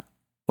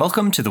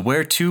Welcome to the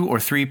Where Two or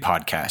Three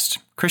podcast,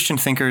 Christian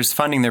thinkers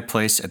finding their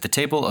place at the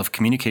table of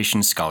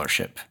communication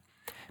scholarship.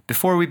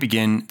 Before we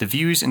begin, the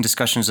views and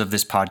discussions of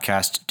this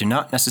podcast do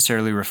not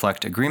necessarily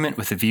reflect agreement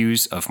with the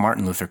views of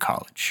Martin Luther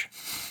College.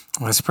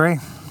 Let's pray.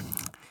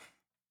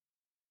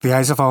 The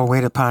eyes of all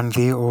wait upon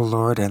thee, O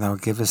Lord, and thou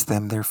givest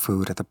them their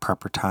food at the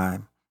proper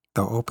time.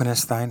 Thou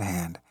openest thine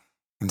hand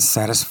and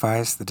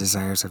satisfiest the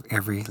desires of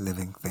every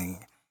living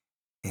thing.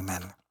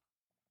 Amen.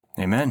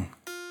 Amen.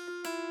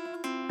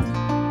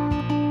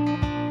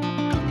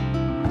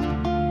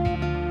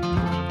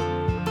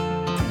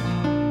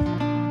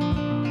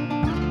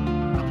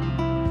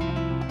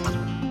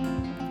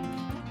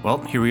 Well,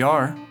 here we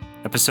are,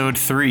 episode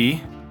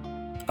 3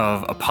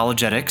 of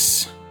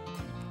Apologetics.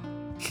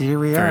 Here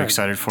we are. Very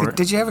excited for it.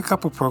 Did you have a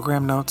couple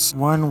program notes?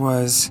 One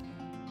was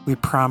we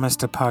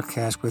promised a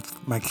podcast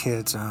with my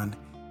kids on,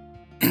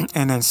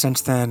 and then since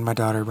then my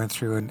daughter went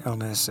through an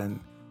illness, and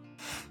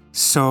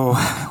so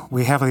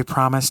we heavily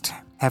promised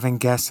having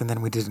guests, and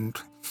then we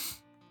didn't.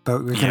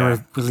 But we're going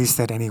to release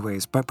that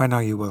anyways. But by now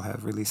you will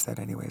have released that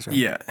anyways, right?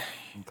 Yeah.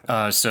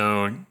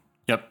 Okay.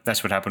 Yep,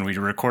 that's what happened. We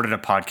recorded a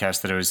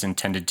podcast that it was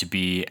intended to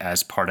be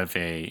as part of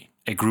a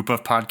group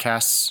of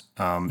podcasts.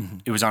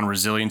 It was on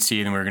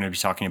resiliency, and we were going to be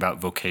talking about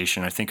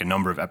vocation. I think a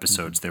number of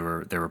episodes they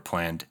were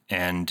planned.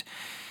 And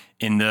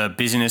in the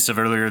busyness of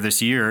earlier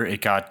this year,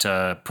 it got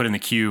put in the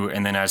queue,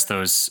 and then as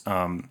those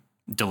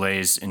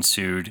delays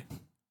ensued,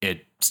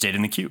 it stayed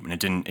in the queue, and it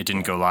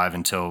didn't go live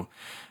until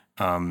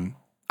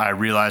I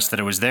realized that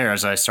it was there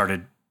as I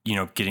started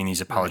getting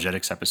these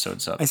apologetics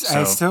episodes up.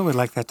 I still would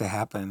like that to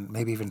happen,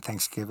 maybe even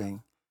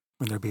Thanksgiving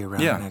when they'll be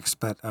around next.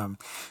 But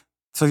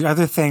so the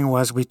other thing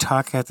was we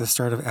talk at the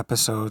start of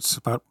episodes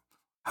about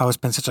how it's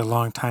been such a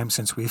long time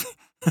since we've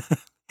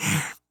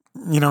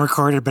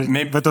recorded,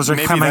 but those are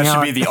coming out. Maybe that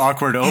should be the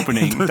awkward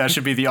opening. That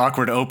should be the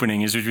awkward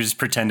opening, is we just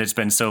pretend it's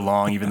been so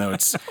long, even though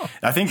it's.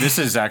 I think this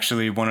is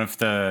actually one of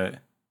the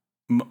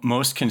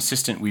most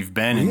consistent we've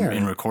been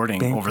in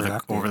recording over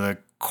the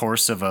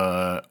course of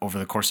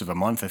a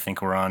month. I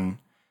think we're on,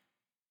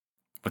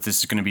 but this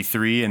is going to be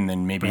 3, and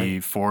then maybe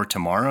 4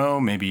 tomorrow,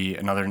 maybe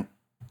another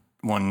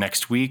one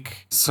next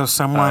week. So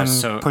someone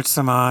puts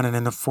them on, and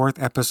in the 4th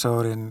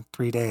episode in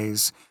 3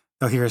 days,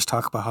 they'll hear us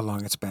talk about how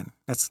long it's been.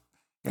 That's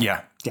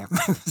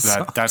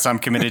I'm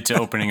committed to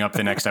opening up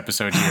the next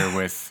episode here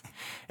with,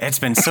 it's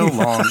been so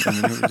long.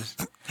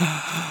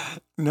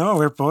 No,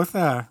 we're both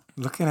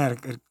looking at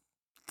a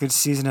good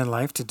season in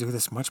life to do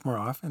this much more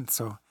often.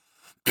 So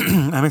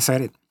I'm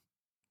excited.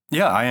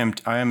 Yeah, I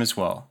am as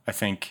well. I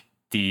think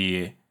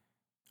the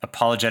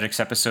apologetics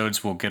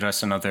episodes will get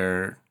us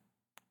another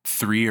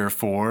 3 or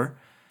 4.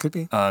 Could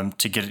be.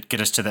 To get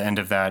us to the end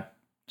of that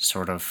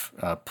sort of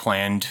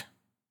planned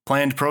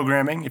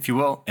programming, if you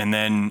will, and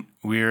then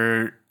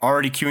we're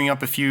already queuing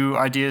up a few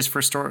ideas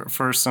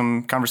for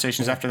some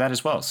conversations after that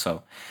as well.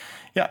 So,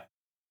 yeah.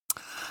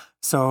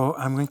 So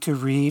I'm going to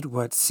read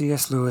what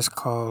C.S. Lewis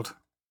called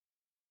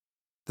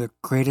the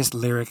greatest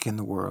lyric in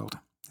the world.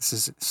 This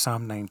is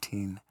Psalm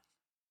 19,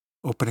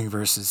 opening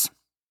verses.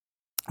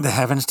 The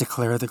heavens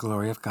declare the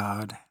glory of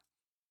God.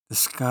 The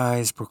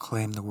skies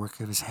proclaim the work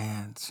of his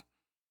hands.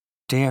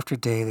 Day after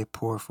day they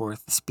pour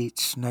forth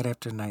speech. Night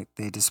after night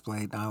they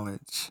display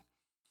knowledge.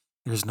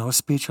 There is no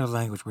speech or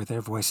language where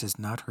their voice is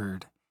not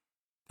heard.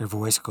 Their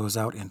voice goes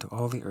out into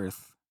all the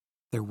earth,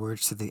 their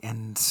words to the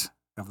ends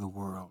of the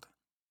world.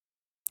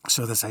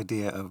 So this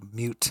idea of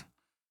mute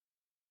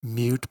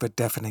but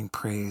deafening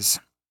praise.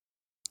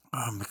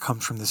 It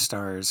comes from the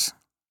stars,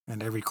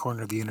 and every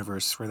corner of the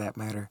universe, for that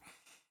matter,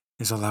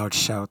 is a loud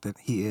shout that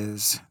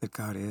that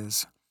God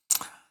is.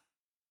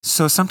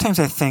 So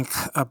sometimes I think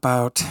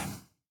about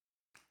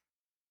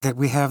that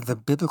we have the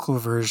biblical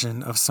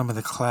version of some of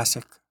the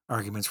classic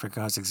arguments for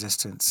God's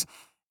existence,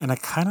 and I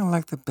kind of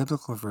like the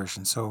biblical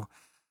version. So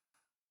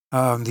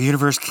the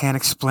universe can't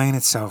explain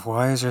itself.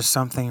 Why is there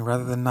something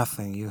rather than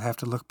nothing? You have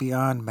to look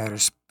beyond matter,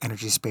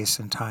 energy, space,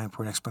 and time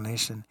for an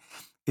explanation,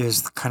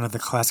 is kind of the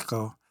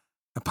classical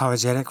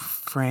apologetic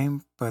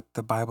frame, but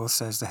the Bible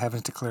says the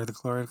heavens declare the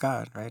glory of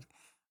God, right?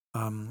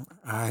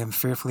 I am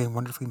fearfully and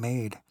wonderfully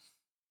made.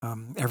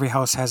 Every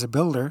house has a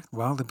builder.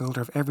 Well, the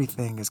builder of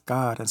everything is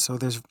God. And so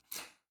there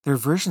are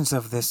versions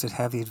of this that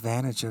have the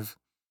advantage of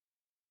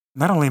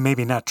not only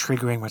maybe not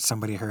triggering what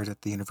somebody heard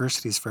at the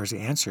university as far as the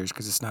answers,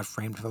 because it's not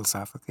framed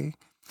philosophically,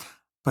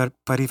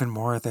 but even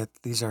more that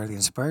these are the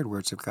inspired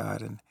words of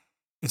God, and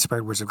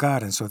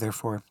so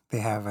therefore they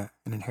have an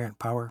inherent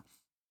power.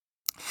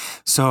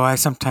 So I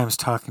sometimes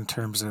talk in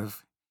terms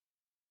of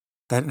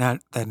that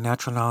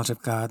natural knowledge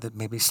of God that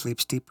maybe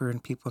sleeps deeper in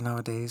people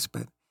nowadays,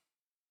 but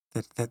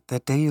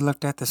that day you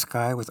looked at the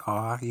sky with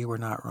awe, you were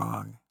not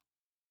wrong.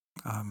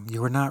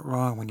 You were not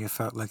wrong when you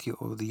felt like you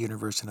owed the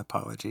universe an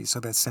apology.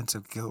 So that sense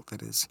of guilt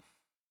that is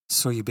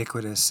so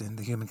ubiquitous in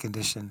the human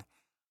condition.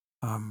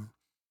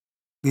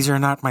 These are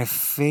not my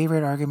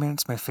favorite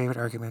arguments. My favorite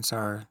arguments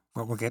are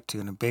what we'll get to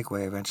in a big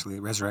way eventually,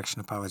 resurrection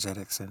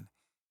apologetics and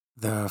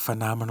the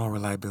phenomenal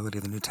reliability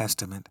of the New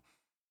Testament.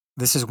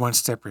 This is one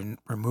step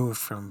removed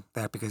from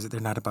that because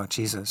they're not about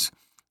Jesus.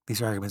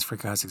 these arguments for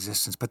God's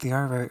existence, but they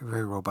are very,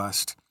 very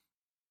robust.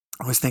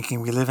 I was thinking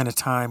we live in a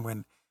time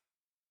when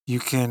you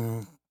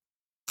can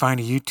find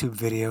a YouTube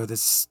video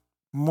that's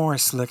more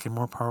slick and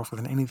more powerful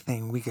than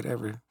anything we could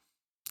ever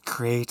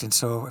create. And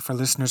so if our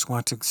listeners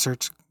want to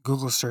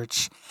Google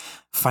search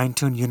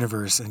fine-tuned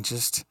universe and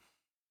just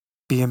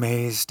be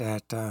amazed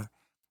at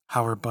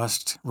how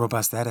robust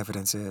that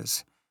evidence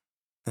is,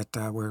 that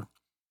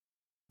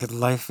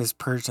life is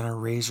perched on a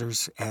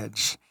razor's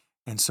edge.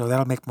 And so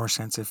that'll make more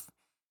sense if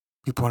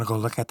people want to go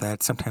look at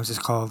that. Sometimes it's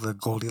called the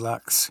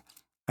Goldilocks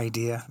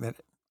idea, that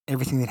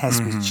everything that has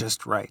to be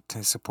just right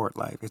to support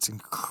life. It's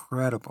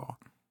incredible,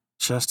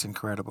 just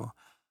incredible.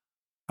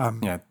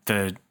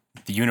 The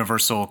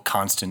universal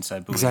constants, I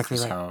believe, exactly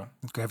is right. how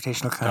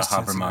Gravitational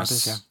constants.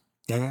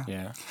 The Habermas.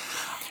 Yeah.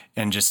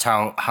 And just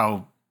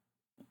how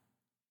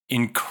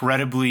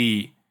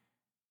incredibly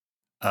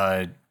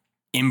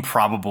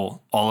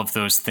improbable all of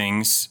those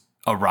things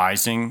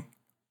arising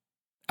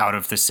out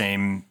of the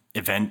same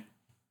event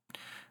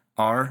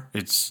are.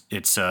 It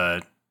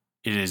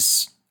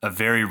is a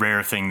very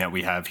rare thing that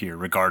we have here,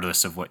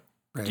 regardless of what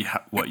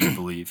you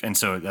believe. And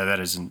so that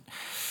isn't,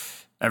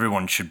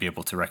 everyone should be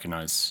able to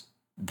recognize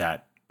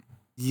that.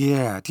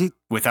 Yeah.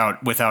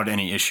 Without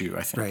any issue,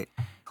 I think. Right.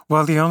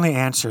 Well, the only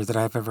answer that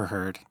I've ever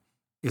heard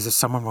is that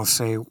someone will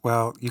say,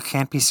 well, you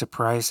can't be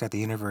surprised at the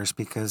universe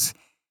because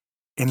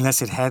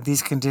unless it had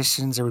these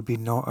conditions, there would be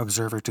no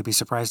observer to be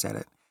surprised at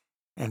it.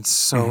 And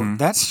so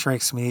that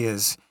strikes me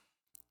as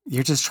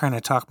you're just trying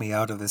to talk me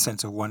out of the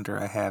sense of wonder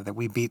I have that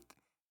we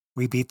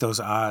beat those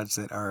odds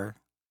that are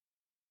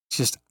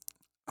just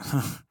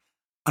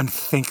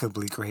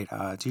unthinkably great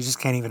odds. You just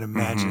can't even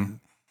imagine,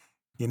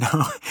 you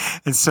know?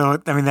 And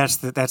so, I mean, that's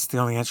the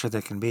only answer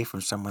that can be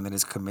from someone that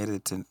is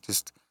committed to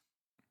just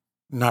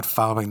not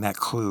following that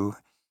clue.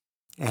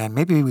 And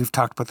maybe we've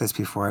talked about this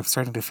before. I'm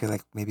starting to feel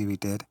like maybe we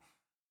did.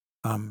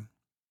 I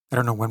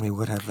don't know when we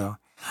would have, though.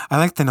 I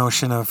like the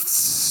notion of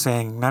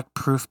saying not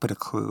proof, but a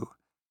clue.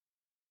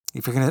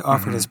 If you're going to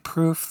offer it as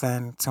proof,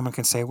 then someone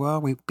can say, well,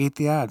 we beat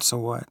the odds, so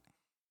what?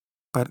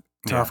 But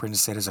to offer it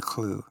instead as a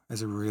clue,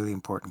 as a really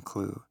important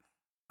clue.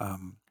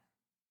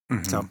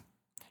 So,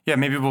 yeah,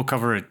 maybe we'll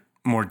cover it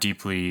more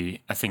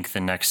deeply. I think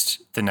the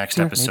next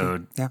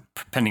episode,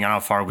 depending on how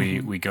far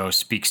we go,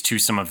 speaks to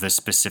some of the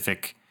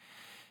specific,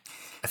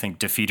 I think,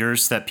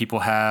 defeaters that people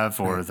have,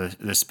 or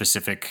the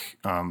specific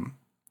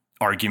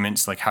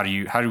arguments. Like how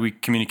do we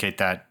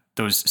communicate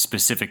those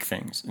specific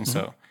things? And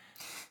so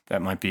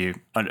that might be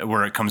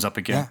where it comes up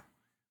again. Yeah.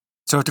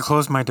 So to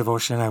close my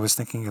devotion, I was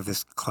thinking of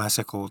this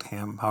classic old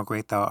hymn, How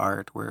Great Thou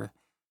Art, where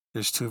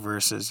there's two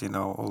verses,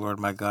 O Lord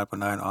my God,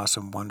 when I in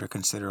awesome wonder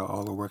consider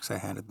all the works thy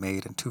hand hath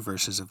made, and two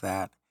verses of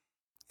that.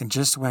 And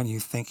just when you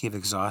think you've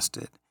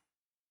exhausted,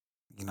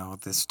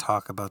 this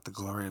talk about the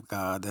glory of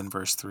God, then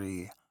verse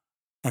 3,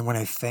 and when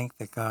I think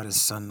that God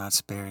his son not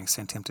sparing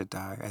sent him to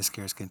die, I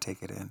scarce can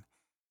take it in.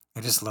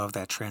 I just love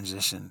that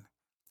transition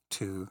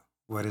to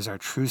what is our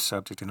true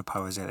subject in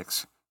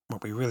apologetics.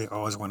 What we really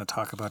always want to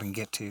talk about and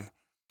get to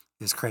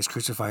is Christ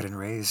crucified and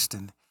raised.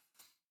 And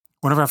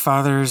one of our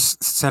fathers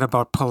said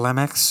about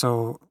polemics,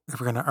 so if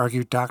we're going to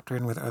argue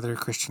doctrine with other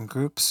Christian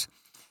groups,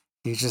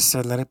 he just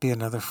said, let it be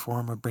another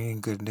form of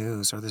bringing good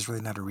news, or there's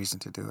really not a reason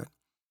to do it.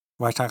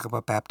 Why talk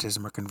about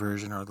baptism or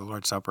conversion or the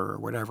Lord's Supper or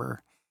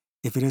whatever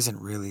if it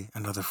isn't really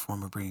another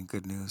form of bringing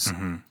good news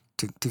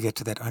to get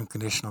to that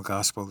unconditional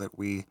gospel that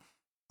we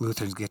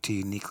Lutherans get to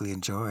uniquely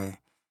enjoy?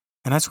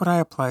 And that's what I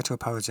apply to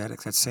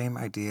apologetics, that same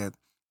idea.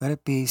 Let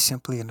it be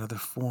simply another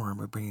form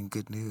of bringing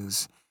good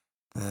news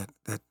that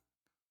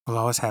will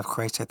always have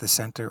Christ at the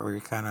center, or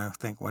you kind of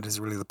think, what is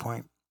really the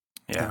point?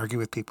 To argue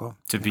with people.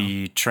 To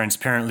be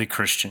transparently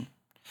Christian.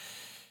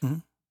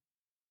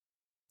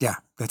 Yeah,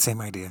 that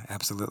same idea,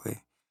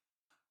 absolutely.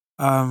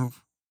 While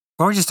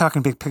we're just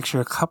talking big picture,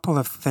 a couple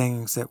of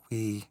things that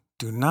we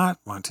do not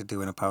want to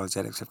do in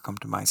apologetics have come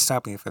to mind.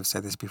 Stop me if I've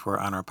said this before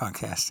on our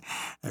podcast.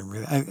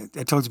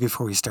 I told you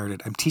before we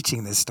started, I'm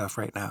teaching this stuff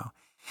right now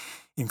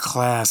in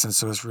class, and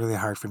so it's really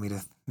hard for me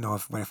to know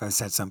if I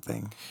said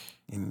something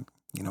in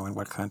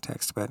what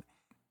context. But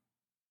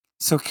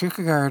so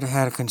Kierkegaard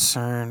had a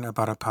concern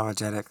about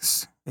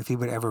apologetics, if he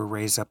would ever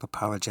raise up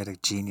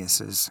apologetic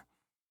geniuses.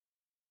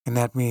 And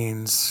that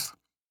means,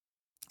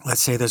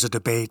 let's say there's a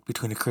debate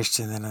between a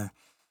Christian and a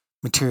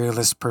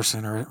materialist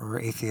person or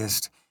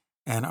atheist,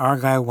 and our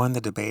guy won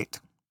the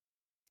debate.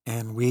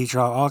 And we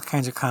draw all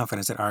kinds of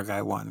confidence that our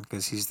guy won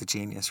because he's the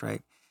genius,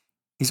 right?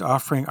 He's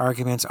offering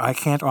arguments I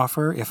can't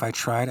offer. If I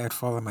tried, I'd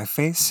fall on my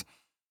face.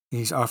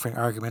 He's offering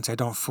arguments I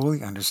don't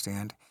fully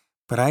understand,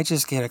 but I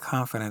just get a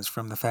confidence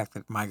from the fact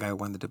that my guy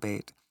won the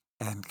debate.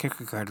 And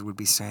Kierkegaard would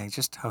be saying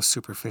just how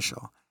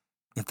superficial,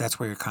 if that's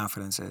where your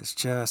confidence is,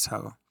 just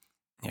how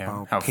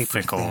paper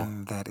fickle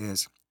thin that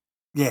is.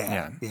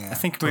 Yeah. I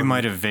think totally. we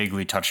might have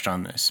vaguely touched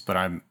on this, but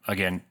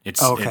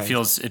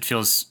it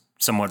feels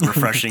somewhat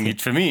refreshing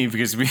for me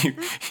because we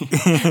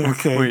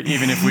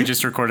even if we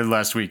just recorded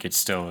last week, it's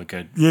still a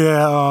good.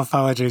 Yeah,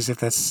 apologies if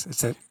that's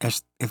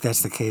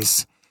the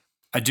case.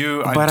 I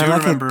do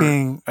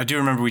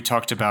remember we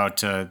talked about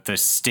the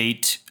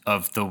state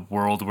of the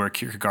world where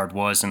Kierkegaard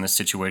was and the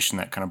situation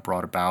that kind of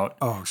brought about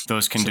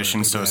those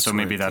conditions. Sure, so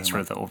maybe that's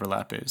where the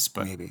overlap is.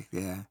 But maybe,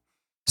 yeah.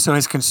 So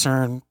his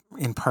concern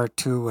in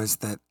part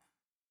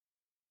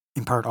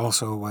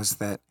also was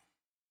that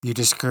you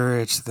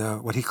discourage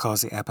what he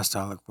calls the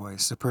apostolic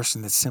voice, the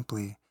person that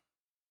simply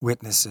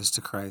witnesses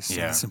to Christ,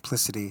 and the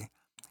simplicity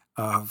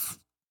of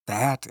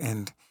that.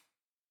 And,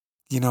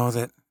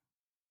 that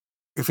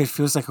if it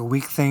feels like a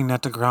weak thing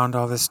not to ground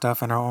all this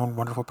stuff in our own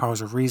wonderful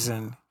powers of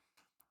reason,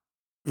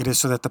 it is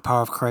so that the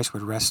power of Christ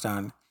would rest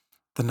on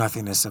the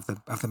nothingness of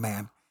the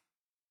man,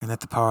 and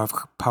that the power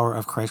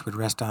of Christ would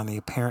rest on the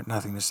apparent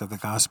nothingness of the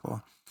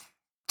gospel.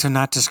 To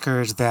not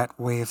discourage that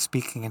way of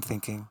speaking and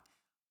thinking.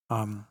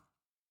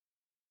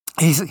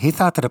 He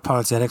thought that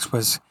apologetics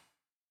was,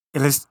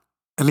 at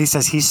least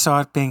as he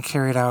saw it being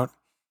carried out,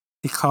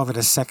 he called it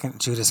a second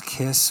Judas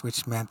kiss,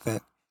 which meant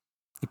that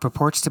it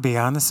purports to be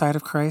on the side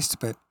of Christ,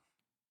 but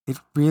it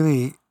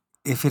really,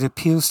 if it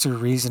appeals to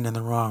reason in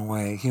the wrong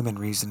way, human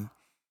reason,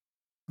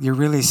 you're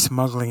really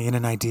smuggling in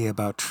an idea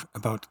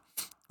about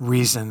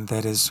reason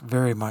that is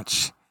very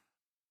much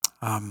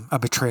a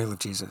betrayal of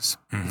Jesus,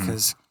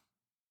 because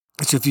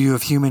it's a view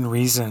of human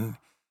reason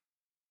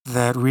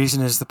that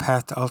reason is the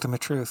path to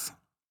ultimate truth.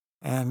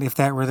 And if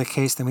that were the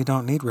case, then we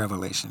don't need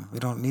revelation. We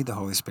don't need the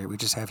Holy Spirit. We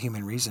just have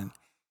human reason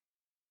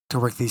to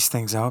work these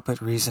things out.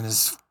 But reason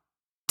is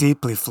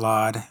deeply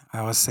flawed. I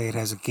always say it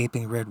has a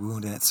gaping red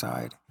wound in its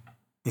side.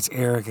 It's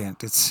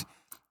arrogant. It's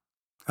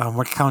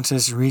what counts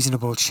as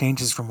reasonable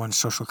changes from one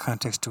social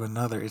context to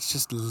another. It's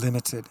just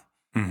limited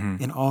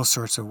in all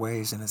sorts of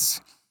ways. And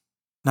it's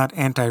not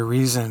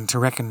anti-reason to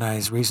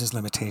recognize reason's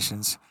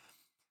limitations.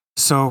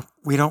 So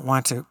we don't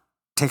want to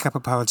take up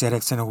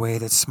apologetics in a way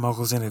that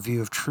smuggles in a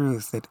view of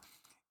truth that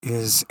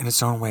is in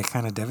its own way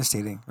kind of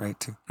devastating, right,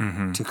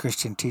 to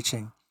Christian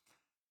teaching.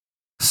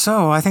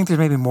 So I think there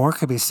maybe more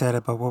could be said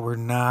about what we're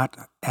not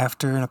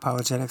after in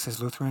apologetics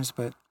as Lutherans,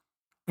 but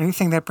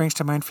anything that brings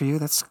to mind for you?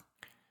 That's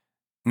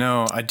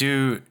no, I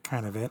do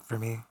kind of it for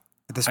me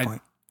at this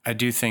point. I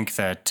do think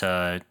that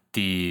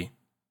the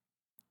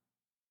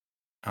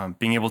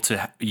being able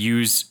to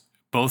use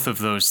both of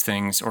those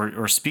things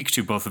or speak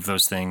to both of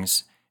those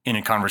things in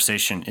a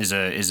conversation is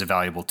a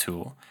valuable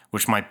tool,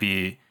 which might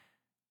be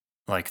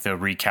like the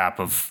recap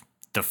of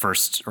the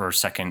first or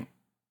second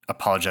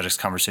apologetics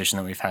conversation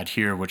that we've had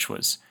here, which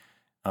was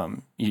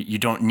you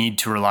don't need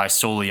to rely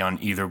solely on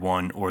either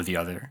one or the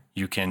other.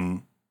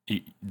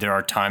 There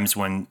are times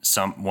when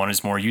one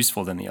is more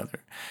useful than the other,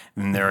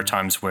 and there are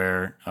times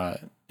where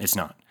it's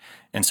not.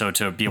 And so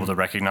to be able to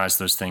recognize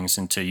those things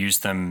and to use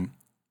them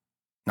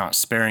not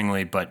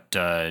sparingly, but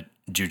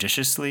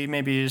judiciously,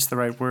 maybe is the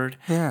right word.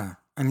 Yeah.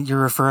 And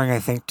you're referring, I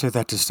think, to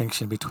that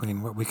distinction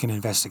between what we can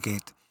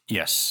investigate,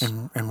 yes,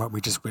 and what we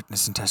just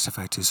witness and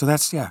testify to. So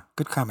that's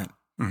good comment.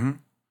 Mm-hmm.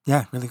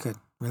 Yeah, really good,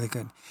 really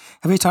good.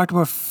 Have we talked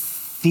about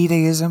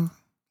fideism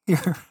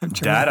here?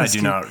 That I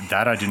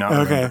do not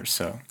remember.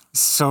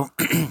 So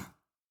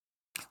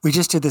we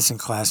just did this in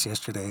class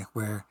yesterday,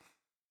 where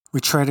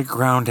we try to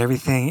ground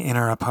everything in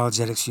our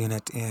apologetics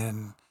unit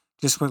in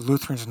just what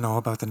Lutherans know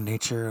about the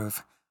nature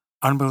of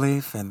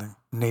unbelief and the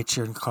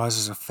nature and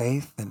causes of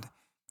faith. And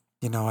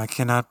I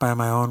cannot by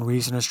my own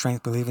reason or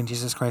strength believe in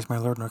Jesus Christ my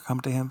Lord nor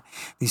come to him.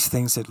 These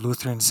things that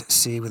Lutherans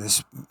see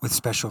with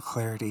special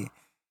clarity.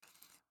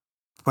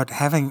 But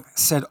having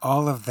said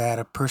all of that,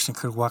 a person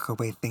could walk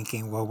away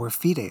thinking, well, we're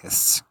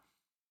fideists.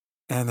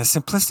 And the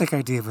simplistic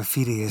idea of a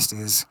fideist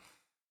is,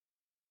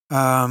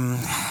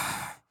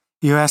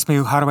 you ask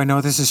me, how do I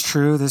know this is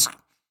true, this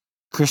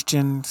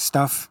Christian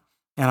stuff?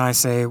 And I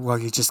say, well,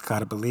 you just got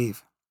to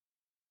believe.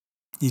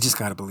 You just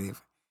got to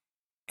believe.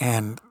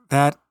 And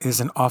that is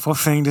an awful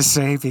thing to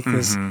say,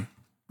 because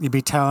you'd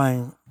be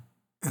telling,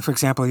 for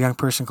example, a young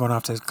person going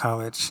off to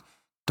college,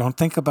 don't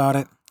think about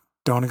it,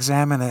 don't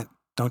examine it,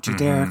 don't you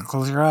dare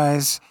close your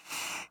eyes,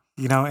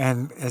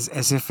 and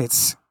as if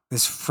it's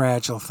this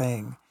fragile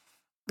thing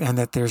and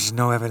that there's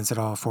no evidence at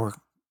all for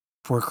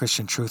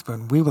Christian truth.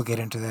 But we will get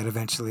into that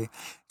eventually,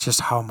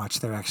 just how much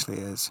there actually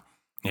is.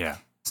 Yeah.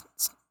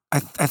 I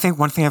think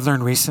one thing I've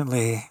learned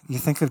recently, you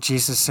think of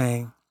Jesus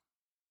saying,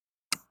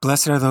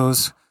 blessed are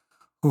those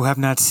who have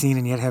not seen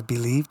and yet have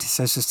believed,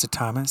 says this to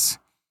Thomas.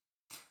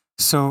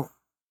 So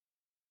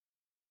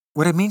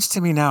what it means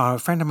to me now, a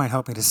friend of mine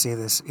helped me to see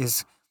this,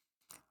 is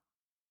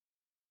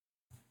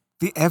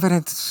the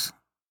evidence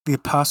the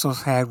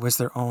apostles had was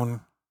their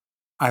own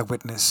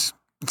eyewitness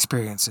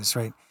experiences,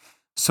 right?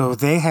 So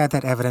they had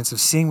that evidence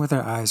of seeing with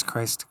their eyes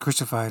Christ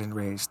crucified and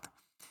raised.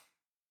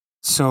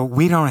 So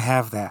we don't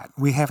have that.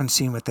 We haven't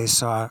seen what they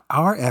saw.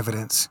 Our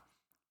evidence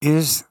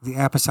is the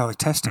apostolic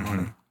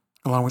testimony,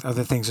 along with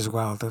other things as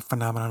well, the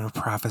phenomenon of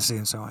prophecy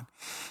and so on.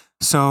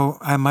 So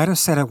I might have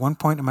said at one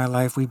point in my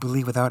life, we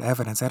believe without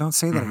evidence. I don't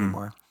say that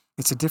anymore.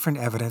 It's a different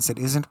evidence. It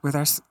isn't with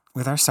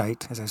our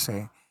sight, as I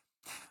say,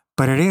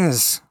 but it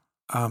is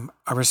a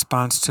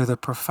response to the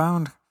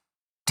profound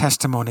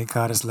testimony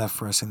God has left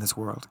for us in this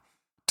world,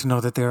 to know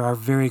that there are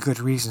very good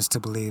reasons to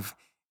believe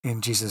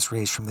in Jesus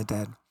raised from the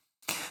dead.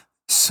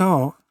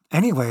 So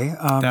anyway,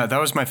 that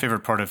was my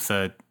favorite part of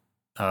the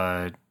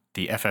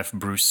F.F.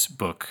 Bruce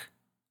book,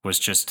 was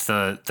just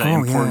the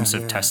importance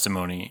of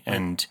testimony,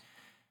 and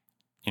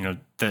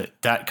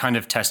that kind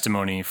of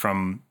testimony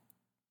from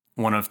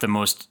one of the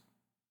most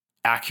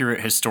accurate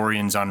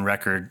historians on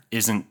record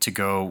isn't to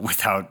go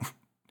without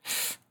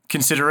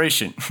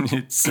consideration.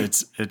 It's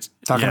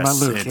talking about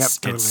Luke. It's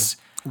Totally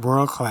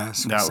world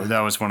class.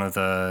 That was one of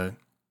the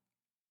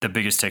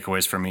biggest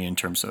takeaways for me in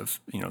terms of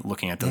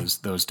looking at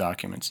those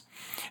documents.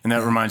 And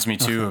that reminds me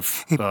too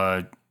of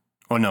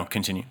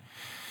continue.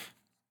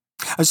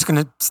 I was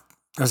going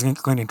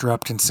to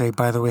interrupt and say,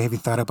 by the way, have you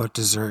thought about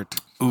dessert?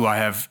 Ooh, I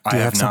have. Do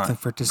you have not. something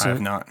for dessert? I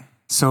have not.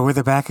 So with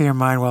the back of your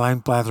mind, while I'm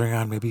blathering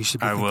on, maybe you should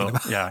be I thinking will.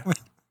 about Yeah.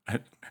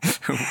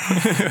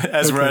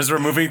 As we're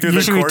moving through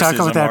the courses,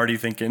 I'm already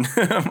thinking.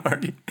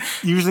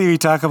 Usually we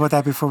talk about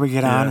that before we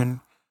get on, and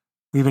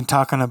we've been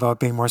talking about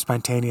being more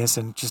spontaneous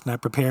and just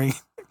not preparing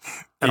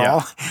at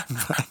all.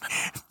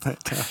 but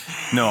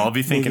no, I'll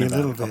be thinking about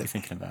it. Bit. I'll be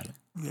thinking about it.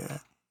 Yeah.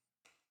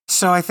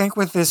 So I think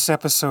with this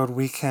episode,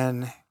 we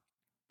can,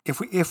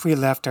 if we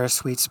left our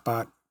sweet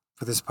spot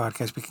for this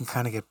podcast, we can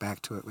kind of get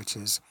back to it, which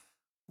is,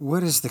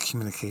 what is the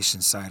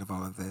communication side of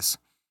all of this?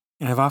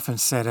 And I've often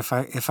said, if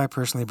I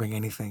personally bring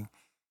anything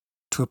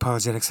to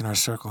apologetics in our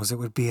circles, it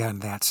would be on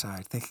that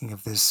side, thinking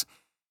of this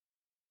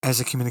as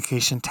a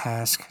communication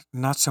task,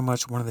 not so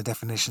much one of the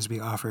definitions we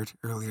offered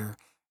earlier,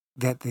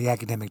 that the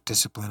academic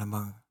discipline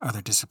among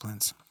other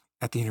disciplines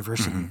at the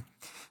university. Mm-hmm.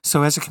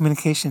 So as a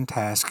communication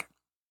task,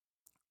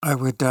 I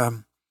would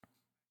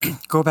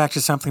go back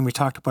to something we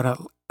talked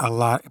about a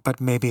lot,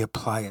 but maybe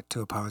apply it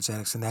to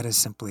apologetics, and that is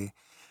simply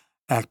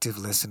active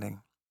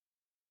listening.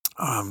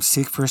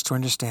 Seek first to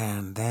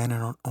understand, then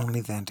and only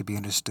then to be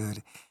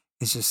understood.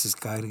 It's just this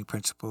guiding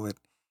principle. It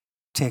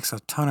takes a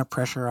ton of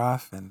pressure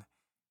off, and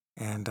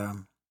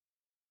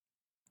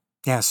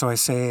so I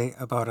say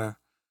about a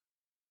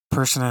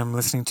person I'm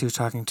listening to,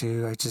 talking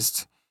to, I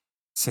just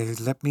say,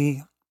 let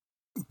me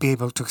be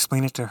able to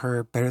explain it to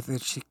her better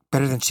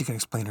than she can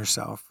explain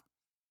herself.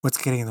 What's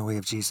getting in the way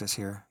of Jesus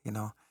here,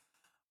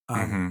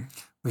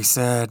 We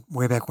said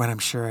way back when, I'm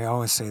sure I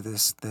always say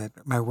this,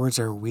 that my words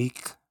are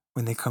weak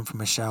when they come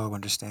from a shallow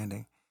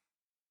understanding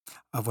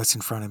of what's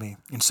in front of me.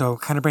 And so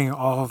kind of bringing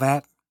all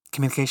that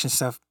communication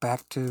stuff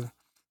back to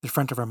the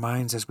front of our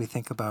minds as we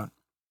think about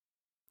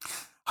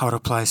how it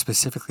applies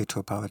specifically to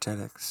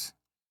apologetics.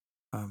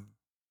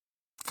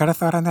 Got a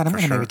thought on that? I'm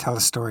going to maybe tell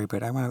a story,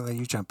 but I want to let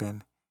you jump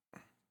in.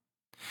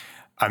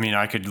 I mean,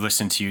 I could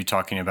listen to you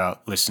talking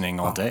about listening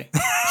all day.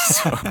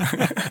 So.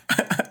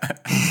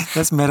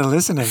 That's meta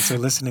listening. So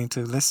listening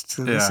to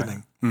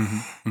listening.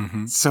 Mm-hmm.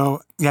 Mm-hmm.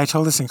 So I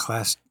told this in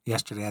class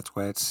yesterday. That's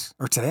why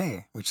or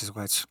today, which is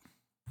why it's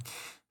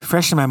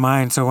fresh in my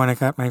mind. So when I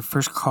got my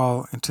first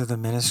call into the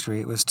ministry,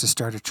 it was to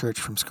start a church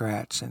from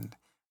scratch, and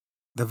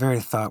the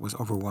very thought was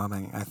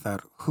overwhelming. I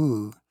thought,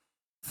 who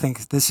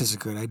thinks this is a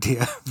good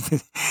idea?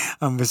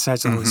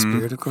 Besides the Holy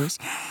Spirit, of course.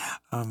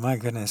 My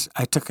goodness,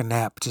 I took a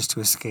nap just to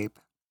escape,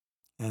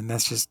 and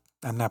that's just,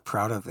 I'm not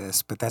proud of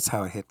this, but that's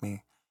how it hit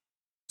me.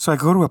 So I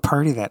go to a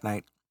party that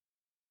night,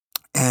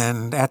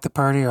 and at the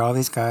party are all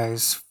these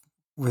guys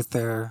with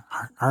their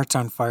hearts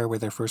on fire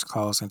with their first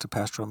calls into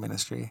pastoral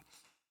ministry.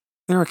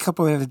 There were a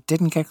couple that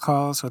didn't get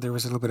calls, so there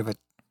was a little bit of a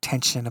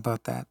tension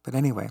about that. But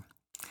anyway,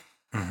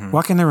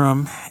 walk in the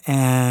room,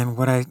 and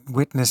what I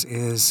witness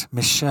is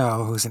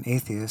Michelle, who's an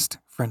atheist,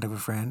 friend of a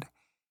friend,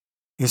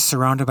 is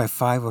surrounded by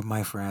 5 of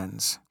my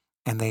friends,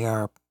 and they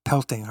are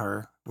pelting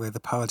her with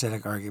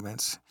apologetic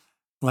arguments,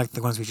 like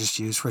the ones we just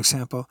used, for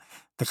example,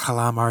 the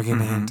kalam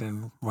argument,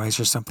 and why is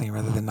there something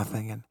rather than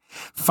nothing, and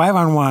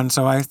 5-on-1.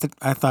 So I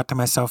thought to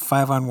myself,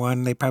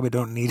 5-on-1, they probably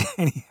don't need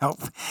any help.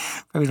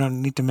 Probably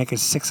don't need to make it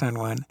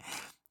 6-on-1.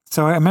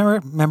 So I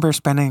remember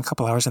spending a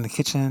couple hours in the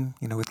kitchen,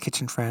 with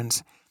kitchen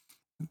friends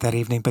that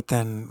evening. But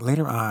then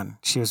later on,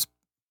 she was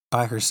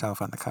by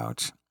herself on the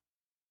couch.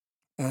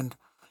 And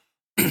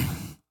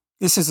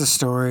this is a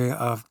story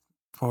of,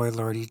 boy,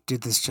 Lord, you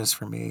did this just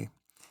for me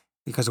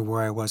because of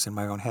where I was in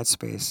my own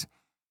headspace.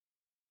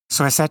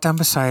 So I sat down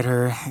beside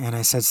her and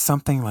I said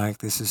something like,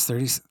 this is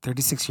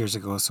 36 years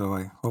ago, so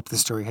I hope the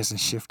story hasn't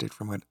shifted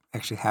from what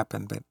actually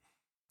happened. But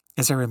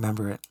as I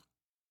remember it,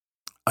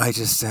 I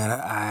just said,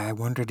 I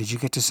wonder, did you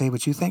get to say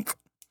what you think?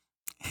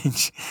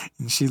 And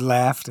she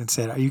laughed and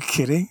said, are you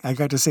kidding? I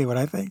got to say what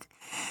I think.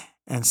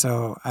 And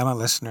so I'm a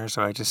listener,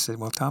 so I just said,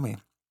 well, tell me,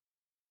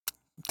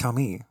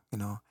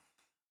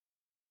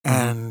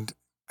 And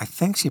I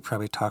think she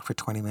probably talked for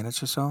 20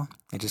 minutes or so.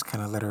 I just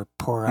kind of let her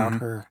pour out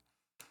her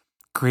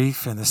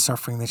grief and the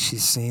suffering that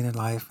she's seen in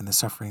life and the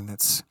suffering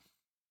that's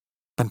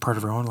been part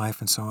of her own life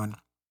and so on.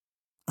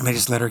 And I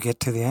just let her get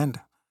to the end.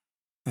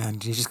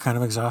 And she just kind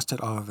of exhausted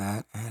all of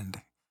that.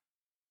 And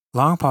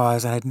long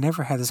pause, and I'd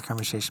never had this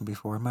conversation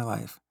before in my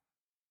life.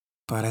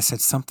 But I said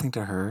something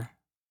to her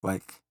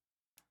like,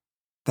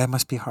 that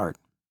must be hard.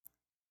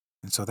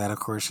 And so that, of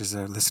course, is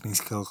a listening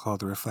skill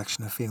called the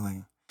reflection of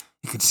feeling.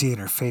 You can see in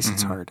her face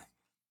it's hard.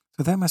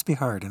 So that must be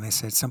hard. And I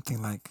said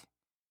something like,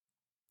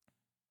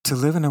 to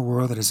live in a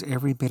world that is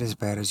every bit as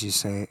bad as you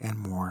say and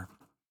more,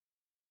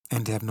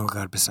 and to have no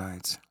God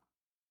besides.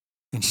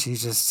 And she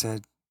just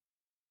said,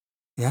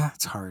 yeah,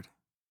 it's hard.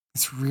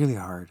 It's really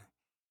hard.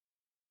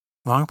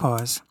 Long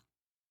pause.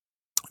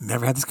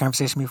 Never had this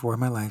conversation before in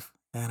my life.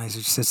 And I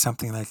just said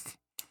something like,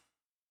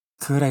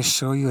 could I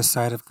show you a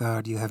side of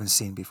God you haven't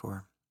seen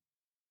before?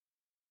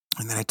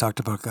 And then I talked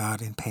about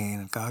God in pain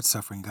and God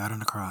suffering, God on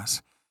the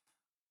cross,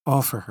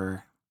 all for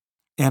her.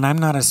 And I'm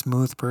not a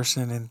smooth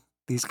person in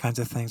these kinds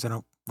of things. I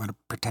don't want to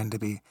pretend to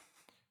be.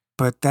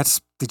 But that's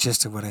the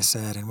gist of what I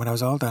said. And when I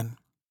was all done,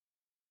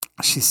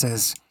 she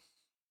says,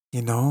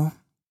 you know,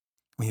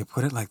 when you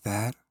put it like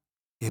that,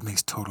 it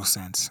makes total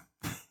sense.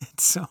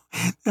 So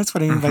that's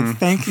what I mean. Like,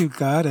 thank you,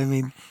 God. I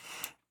mean,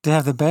 to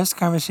have the best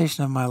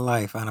conversation of my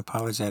life on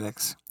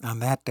apologetics on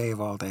that day of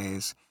all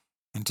days,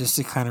 and just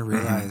to kind of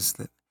realize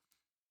that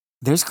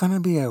there's going to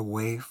be a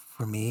way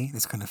for me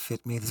that's going to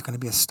fit me. There's going to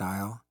be a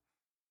style,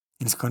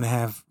 and it's going to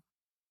have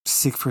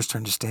seek first to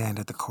understand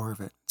at the core of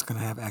it. It's going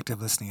to have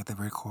active listening at the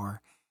very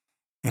core,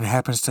 and it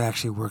happens to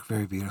actually work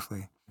very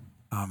beautifully.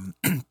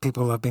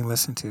 People love being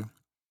listened to.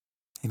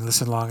 You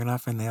listen long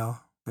enough, and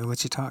they'll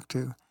let you talk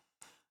too.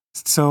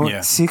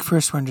 So seek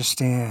first to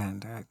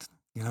understand.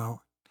 You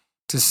know,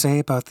 to say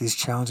about these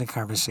challenging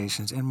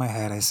conversations in my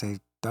head, I say,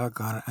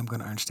 doggone it, I'm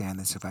going to understand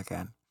this if I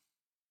can.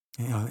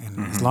 You know,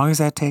 and as long as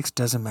that takes,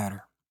 doesn't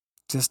matter.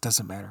 Just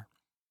doesn't matter.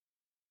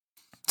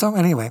 So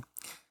anyway.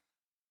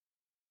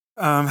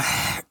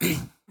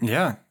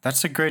 Yeah,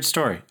 that's a great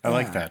story. I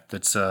like that.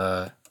 That's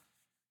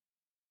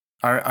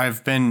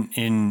I've been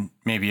in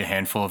maybe a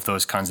handful of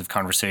those kinds of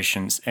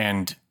conversations,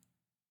 and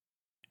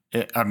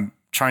I'm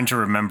trying to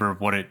remember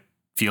what it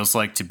feels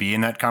like to be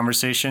in that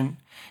conversation,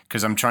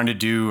 because I'm trying to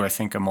do, I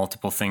think,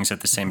 multiple things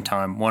at the same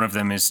time. One of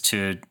them is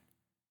to,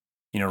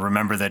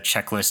 remember that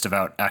checklist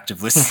about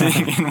active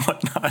listening and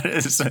whatnot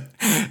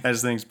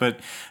as things. But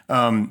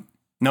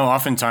no,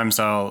 oftentimes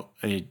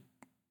I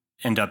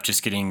end up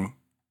just getting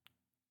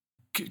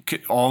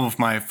all of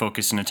my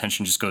focus and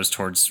attention just goes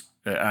towards.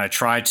 I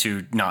try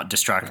to not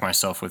distract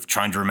myself with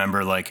trying to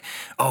remember, like,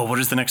 oh, what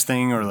is the next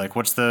thing, or like,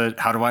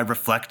 how do I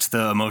reflect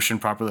the emotion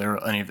properly,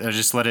 or any. I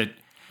just let it.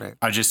 Right.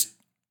 I just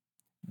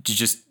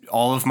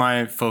all of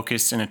my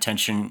focus and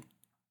attention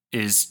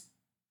is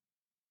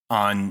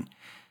on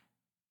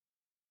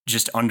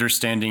just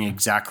understanding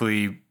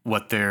exactly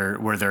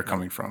where they're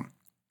coming from.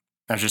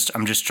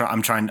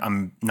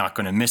 I'm not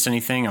going to miss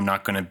anything. I'm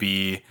not going to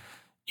be,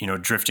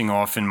 drifting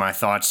off in my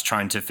thoughts,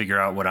 trying to figure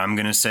out what I'm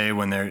going to say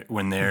when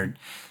they're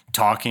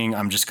talking.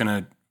 I'm just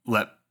going to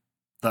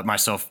let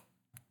myself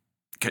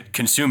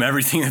consume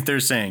everything that they're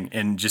saying,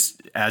 and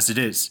just as it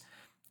is,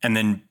 and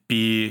then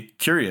be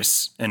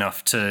curious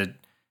enough to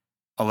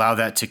allow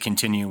that to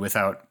continue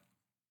without,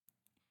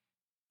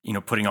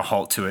 putting a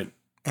halt to it.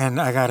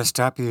 And I got to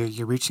stop you.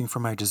 You're reaching for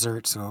my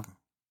dessert, so.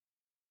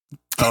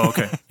 Oh,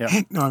 okay.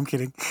 Yeah. No, I'm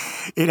kidding.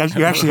 You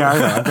actually are,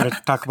 though. I'm going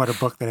to talk about a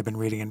book that I've been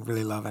reading and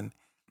really loving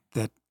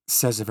that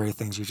says the very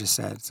things you just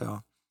said.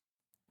 So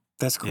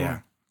that's cool.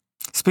 Yeah.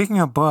 Speaking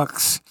of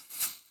books,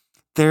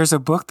 there's a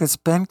book that's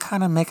been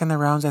kind of making the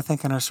rounds, I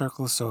think, in our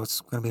circles. So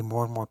it's going to be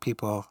more and more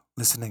people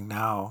listening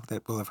now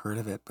that will have heard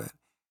of it. But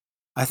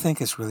I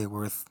think it's really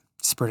worth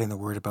spreading the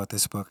word about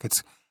this book.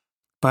 It's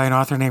by an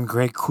author named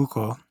Greg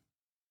Koukl.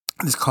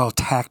 It's called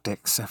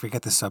Tactics. I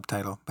forget the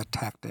subtitle, but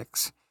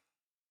Tactics.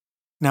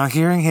 Now,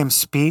 hearing him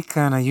speak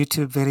on a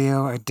YouTube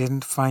video, I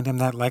didn't find him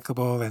that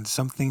likable. And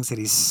some things that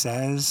he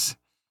says,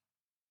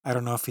 I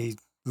don't know if he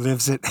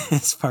lives it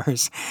as far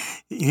as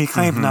he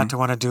claimed not to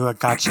want to do a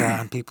gotcha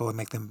on people and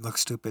make them look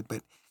stupid,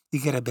 but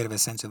you get a bit of a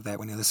sense of that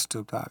when you listen to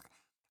him talk.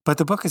 But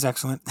the book is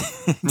excellent.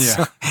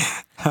 Yeah.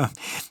 So,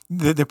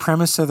 the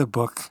premise of the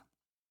book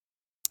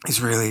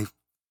is really,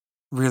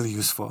 really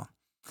useful.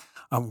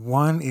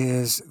 One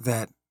is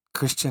that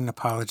Christian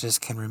apologists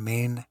can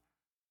remain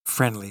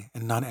friendly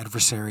and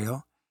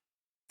non-adversarial.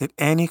 That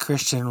any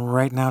Christian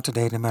right now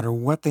today, no matter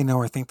what they know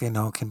or think they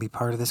know, can be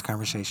part of this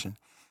conversation,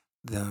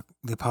 the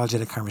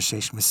apologetic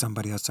conversation with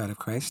somebody outside of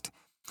Christ.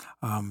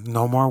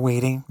 No more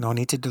waiting, no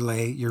need to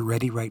delay. You're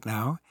ready right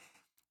now.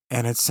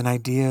 And it's an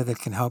idea that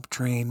can help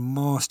drain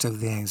most of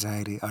the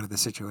anxiety out of the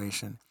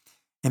situation.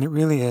 And it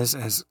really is,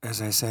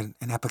 as I said,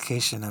 an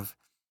application of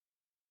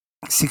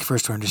seek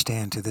first to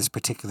understand to this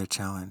particular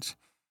challenge.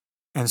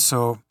 And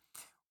so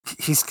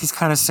he's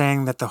kind of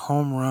saying that the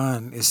home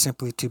run is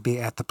simply to be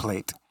at the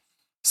plate.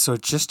 So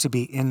just to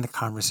be in the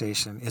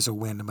conversation is a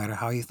win, no matter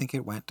how you think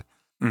it went.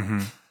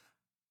 And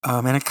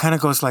it kind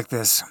of goes like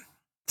this.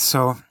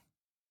 So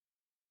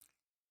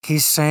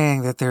he's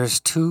saying that there's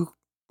two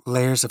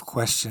layers of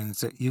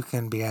questions that you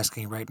can be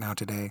asking right now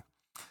today.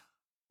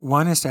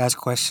 One is to ask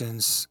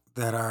questions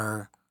that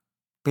are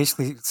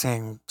basically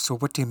saying, so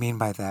what do you mean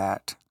by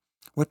that?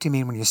 What do you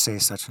mean when you say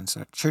such and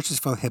such? Church is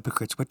full of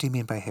hypocrites. What do you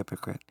mean by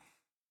hypocrite?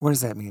 What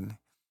does that mean?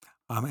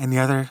 And the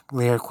other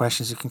layer of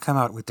questions, you can come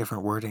out with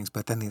different wordings,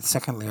 but then the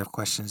second layer of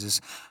questions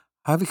is,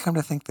 how have you come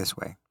to think this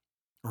way?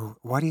 Or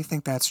why do you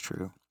think that's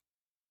true?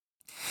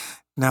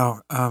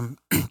 Now, the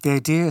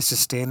idea is to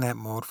stay in that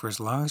mode for as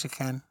long as you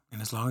can,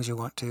 and as long as you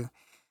want to,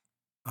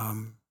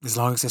 as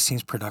long as it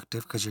seems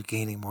productive because you're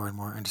gaining more and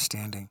more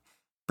understanding.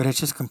 But it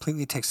just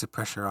completely takes the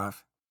pressure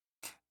off.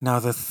 Now,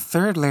 the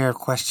third layer of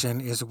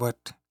questions is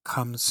what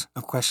comes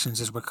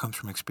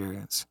from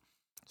experience.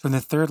 So in the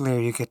third layer,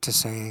 you get to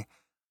say,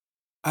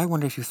 I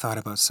wonder if you thought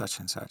about such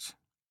and such,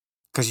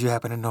 because you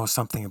happen to know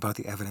something about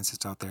the evidence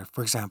that's out there.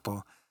 For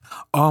example,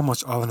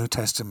 almost all the New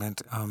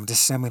Testament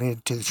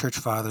disseminated to the church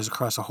fathers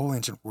across the whole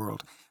ancient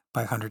world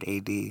by 100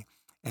 AD,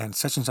 and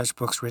such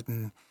books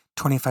written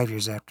 25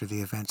 years after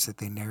the events that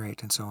they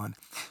narrate and so on.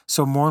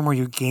 So more and more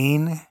you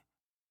gain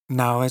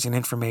knowledge and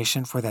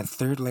information for that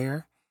third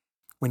layer.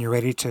 When you're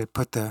ready to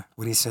put the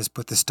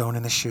stone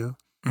in the shoe,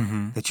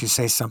 that you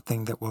say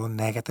something that will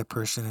nag at the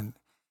person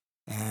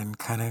and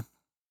kind of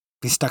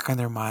be stuck on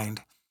their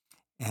mind.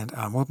 And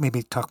we'll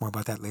maybe talk more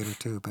about that later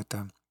too. But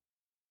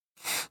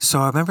so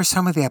I remember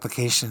some of the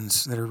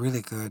applications that are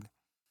really good.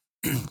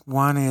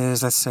 One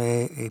is, let's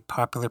say, a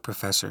popular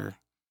professor.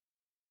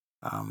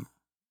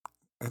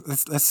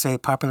 Let's say a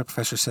popular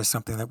professor says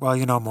something like,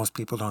 well, most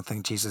people don't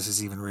think Jesus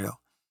is even real.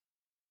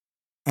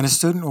 And a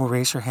student will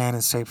raise her hand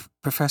and say,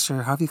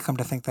 Professor, how have you come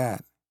to think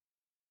that?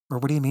 Or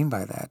what do you mean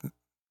by that?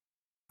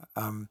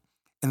 And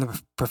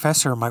the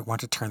professor might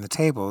want to turn the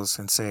tables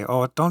and say,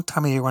 oh, don't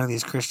tell me you're one of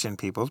these Christian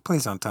people.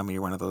 Please don't tell me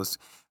you're one of those,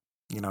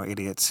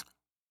 idiots.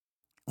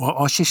 Well,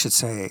 all she should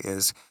say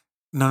is,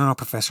 no,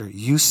 Professor,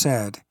 you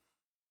said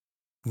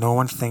no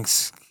one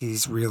thinks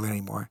he's real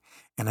anymore.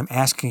 And I'm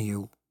asking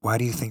you, why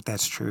do you think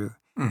that's true?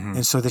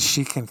 And so that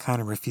she can kind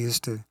of refuse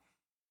to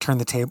turn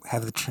the table,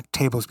 have the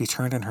tables be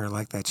turned on her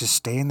like that. Just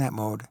stay in that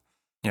mode.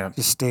 Yeah.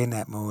 Just stay in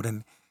that mode.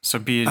 And so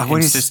be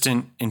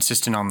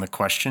insistent on the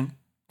question,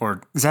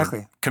 or exactly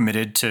or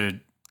committed to.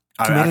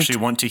 I actually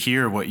want to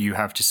hear what you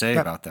have to say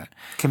about that.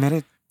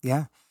 Committed,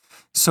 yeah.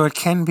 So it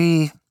can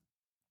be,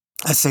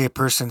 let's say a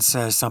person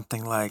says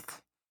something like,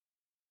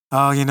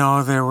 oh,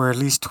 there were at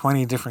least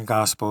 20 different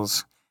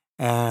gospels,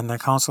 and the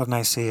Council of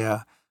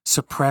Nicaea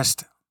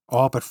suppressed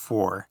all but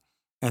 4,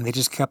 and they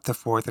just kept the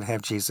 4th that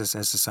have Jesus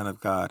as the Son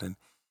of God.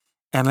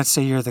 And let's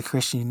say you're the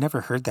Christian, you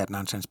never heard that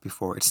nonsense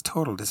before. It's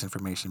total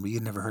disinformation, but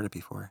you'd never heard it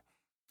before.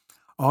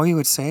 All you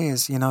would say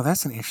is,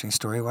 that's an interesting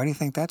story. Why do you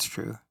think that's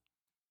true?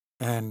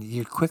 And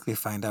you'd quickly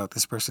find out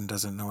this person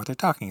doesn't know what they're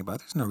talking about.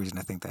 There's no reason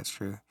to think that's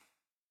true.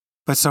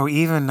 But so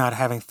even not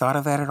having thought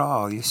of that at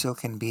all, you still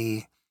can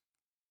be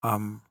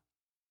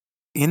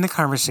in the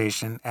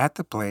conversation, at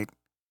the plate,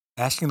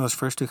 asking those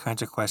first 2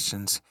 kinds of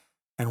questions,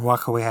 and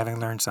walk away having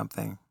learned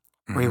something.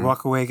 Or you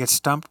walk away, get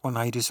stumped, well,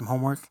 now you do some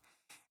homework,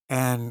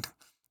 and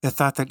the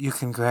thought that you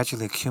can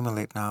gradually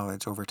accumulate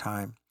knowledge over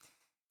time.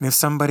 And if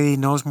somebody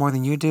knows more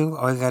than you do,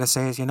 all you got to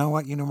say is, you know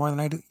what, you know more than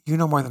I do. You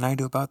know more than I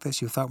do about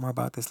this. You thought more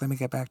about this. Let me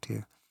get back to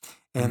you.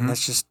 And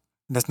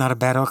that's not a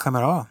bad outcome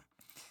at all.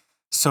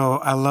 So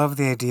I love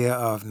the idea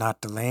of not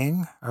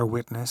delaying our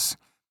witness.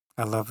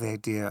 I love the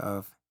idea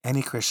of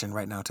any Christian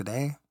right now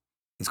today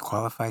is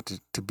qualified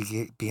to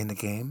be in the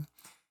game.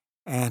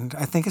 And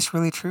I think it's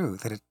really true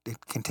that it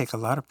can take a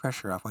lot of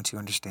pressure off once you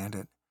understand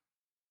it.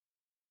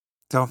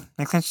 So,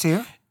 make sense to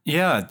you?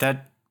 Yeah,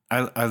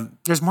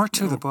 there's more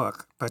to the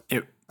book, but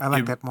I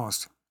like that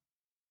most.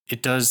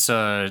 It does.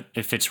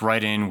 It fits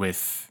right in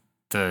with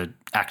the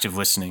active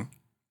listening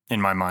in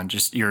my mind.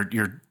 Just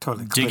you're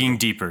totally digging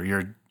deeper.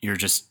 You're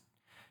just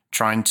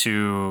trying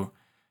to.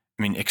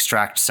 I mean,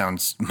 extract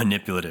sounds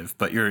manipulative,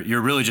 but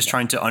you're really just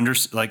trying to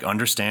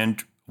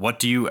understand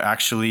what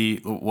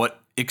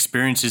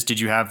experiences did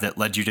you have that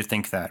led you to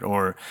think that,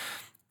 or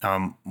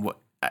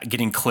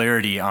getting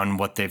clarity on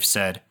what they've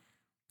said.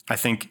 I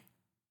think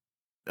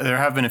there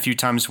have been a few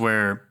times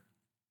where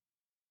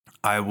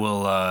I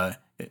will,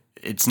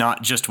 it's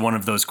not just one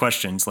of those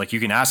questions. Like you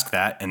can ask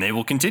that and they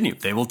will continue.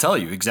 They will tell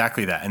you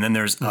exactly that. And then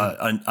there's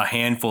a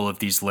handful of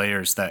these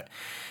layers that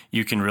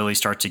you can really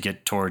start to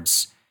get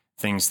towards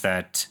things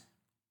that,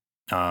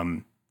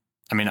 I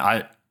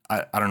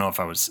don't know if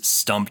I was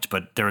stumped,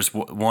 but there was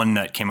one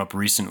that came up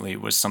recently,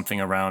 was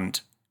something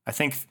around,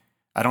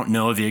 I don't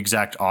know the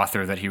exact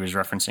author that he was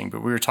referencing,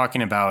 but we were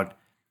talking about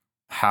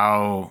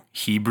how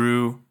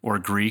Hebrew or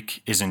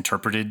Greek is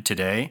interpreted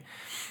today.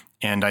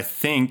 And I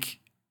think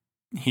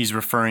he's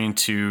referring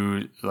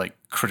to like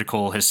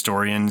critical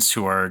historians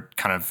who are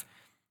kind of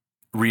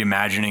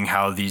reimagining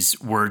how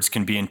these words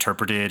can be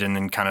interpreted, and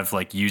then kind of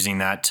like using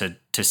that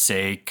to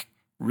say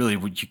really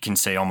what you can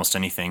say almost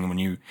anything when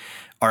you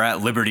are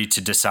at liberty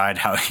to decide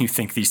how you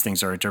think these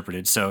things are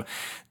interpreted. So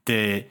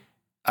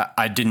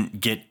I didn't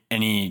get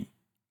any,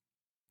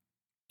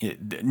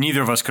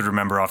 neither of us could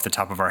remember off the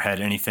top of our head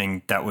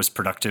anything that was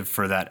productive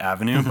for that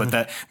avenue,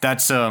 but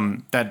that's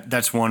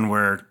one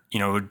where,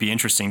 it would be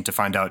interesting to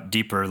find out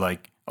deeper,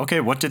 like, okay,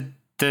 what did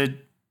the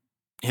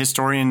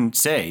historian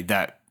say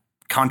that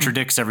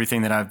contradicts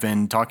everything that I've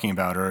been talking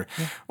about,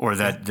 or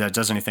that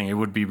does anything? It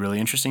would be really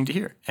interesting to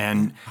hear.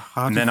 And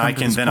then I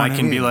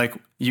can be like,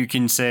 you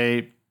can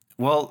say,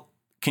 well,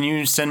 can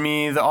you send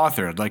me the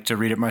author? I'd like to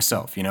read it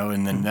myself,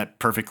 and then that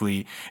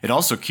perfectly, it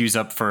also cues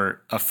up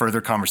for a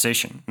further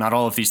conversation. Not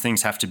all of these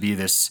things have to be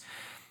this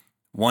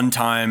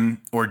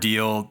one-time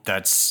ordeal.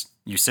 That's,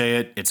 you say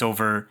it, it's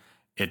over.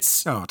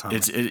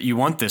 Totally. You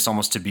want this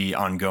almost to be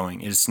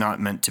ongoing. It's not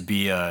meant to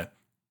be a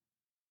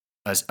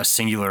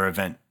singular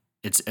event.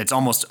 It's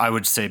almost, I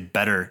would say,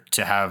 better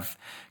to have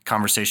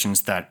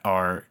conversations that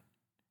are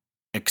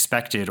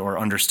expected or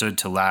understood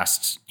to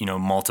last,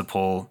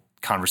 multiple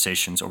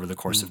conversations over the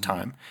course of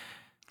time.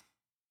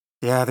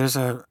 Yeah, there's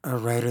a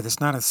writer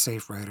that's not a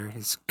safe writer.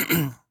 He's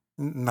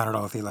not at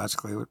all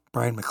theologically,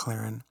 Brian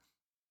McLaren.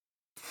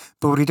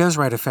 But what he does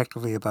write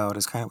effectively about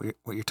is kind of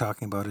what you're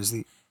talking about, is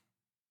the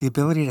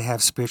ability to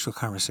have spiritual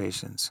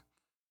conversations.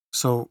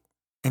 So,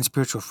 and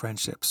spiritual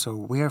friendships. So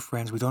we are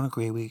friends, we don't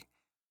agree, we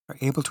are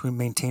able to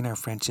maintain our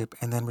friendship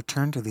and then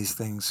return to these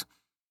things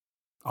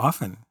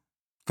often,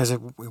 because it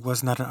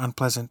was not an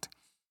unpleasant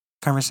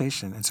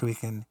conversation. And so we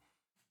can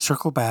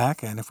circle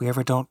back, and if we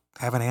ever don't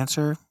have an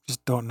answer,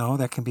 just don't know,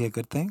 that can be a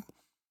good thing,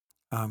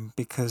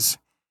 because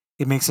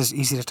it makes us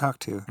easy to talk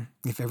to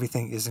if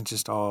everything isn't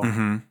just all,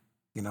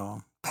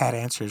 pat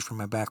answers from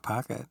my back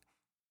pocket.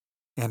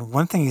 And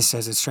one thing he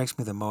says that strikes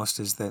me the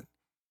most is that,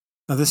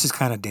 now this is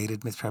kind of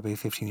dated, it's probably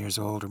 15 years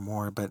old or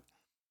more, but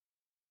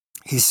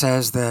he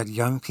says that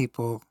young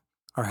people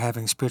are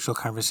having spiritual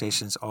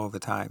conversations all the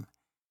time,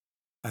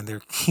 and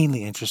they're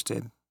keenly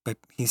interested. But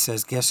he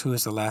says, guess who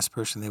is the last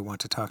person they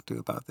want to talk to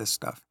about this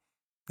stuff?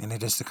 And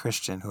it is the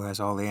Christian who has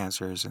all the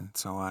answers and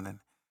so on. And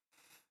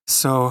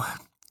so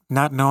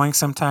not knowing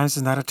sometimes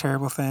is not a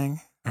terrible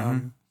thing.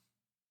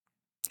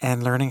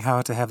 And learning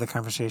how to have the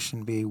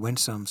conversation be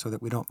winsome so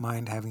that we don't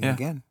mind having it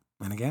again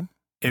and again.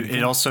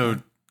 It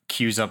also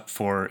queues up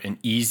for an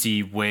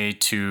easy way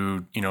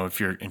to, if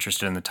you're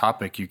interested in the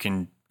topic, you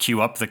can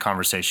queue up the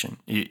conversation.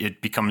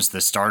 It becomes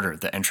the starter,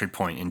 the entry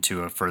point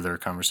into a further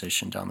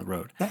conversation down the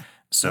road. Yeah.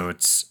 So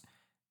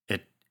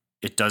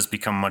it does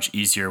become much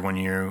easier when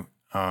you're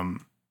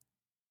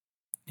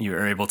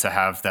able to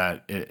have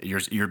that.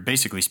 You're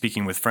basically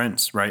speaking with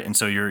friends, right? And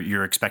so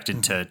you're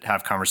expected to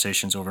have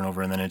conversations over and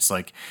over. And then it's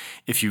like,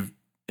 if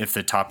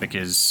the topic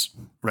is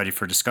ready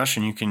for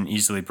discussion, you can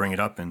easily bring it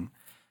up and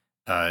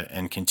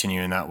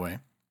continue in that way.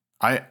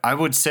 I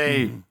would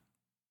say,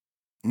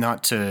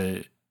 not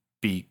to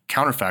be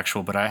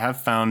counterfactual, but I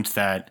have found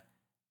that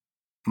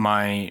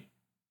my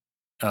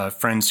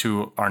friends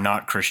who are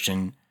not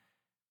Christian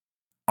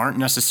aren't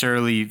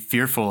necessarily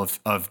fearful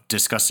of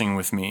discussing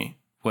with me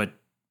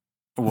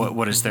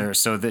what is there.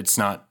 So that's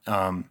not,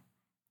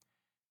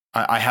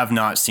 I have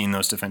not seen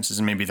those defenses,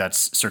 and maybe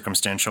that's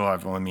circumstantial.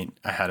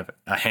 I had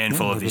a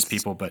handful of these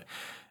people, but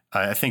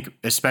I think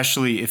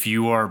especially if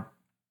you are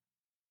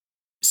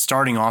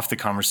starting off the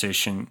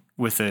conversation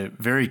with a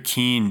very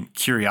keen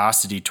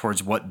curiosity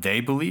towards what they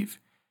believe,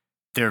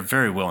 they're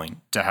very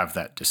willing to have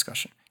that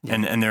discussion. Yeah.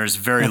 And there's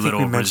very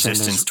little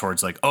resistance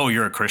towards like, oh,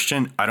 you're a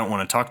Christian, I don't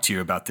want to talk to you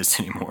about this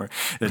anymore.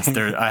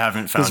 I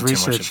haven't found too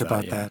much of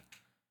about that.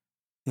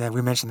 Yeah,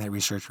 we mentioned that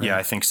research, right? Yeah,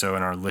 I think so.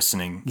 In our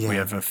listening, we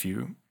have a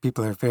few.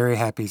 People are very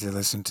happy to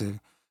listen to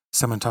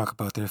someone talk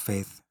about their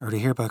faith or to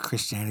hear about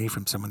Christianity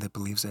from someone that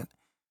believes it.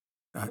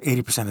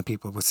 80% of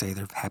people would say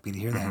they're happy to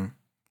hear that,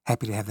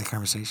 happy to have that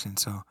conversation.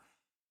 So,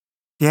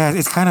 yeah,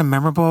 it's kind of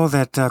memorable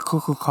that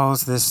Kuku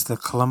calls this the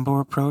Columbo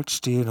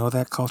approach. Do you know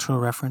that cultural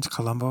reference,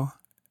 Columbo?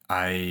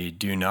 I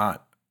do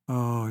not.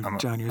 Oh,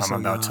 John, you're so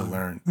I'm about young. to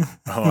learn.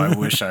 Oh, I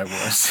wish I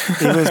was.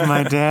 It was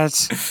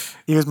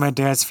my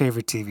dad's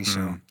favorite TV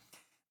show.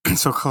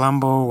 So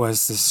Columbo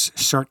was this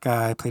short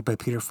guy played by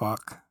Peter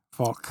Falk,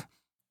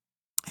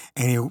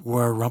 and he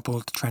wore a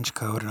rumpled trench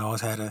coat and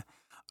always had a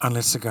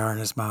unlit cigar in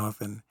his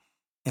mouth, and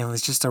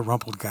was just a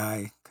rumpled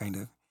guy, kind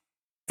of.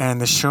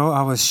 And the show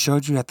always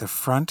showed you at the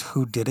front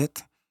who did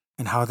it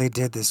and how they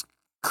did this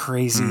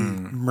crazy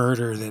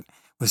murder that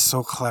was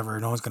so clever,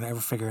 no one's going to ever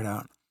figure it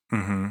out.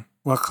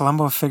 Well,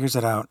 Columbo figures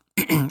it out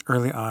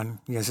early on.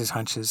 He has his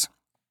hunches.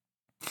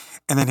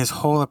 And then his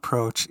whole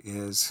approach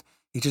is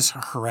he just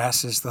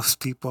harasses those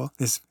people,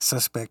 this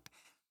suspect.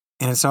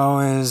 And it's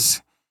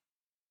always,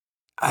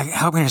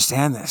 help me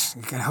understand this.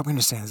 You gotta help me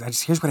understand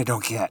this. Here's what I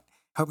don't get.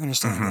 Help me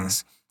understand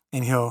this.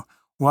 And he'll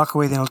walk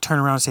away, then he'll turn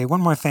around and say,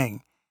 one more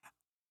thing.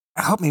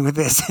 Help me with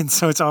this. And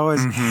so it's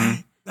always,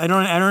 I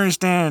don't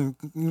understand.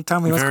 You tell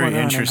me what's going on.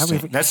 Very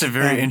interesting. That's a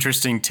very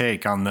interesting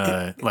take on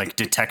the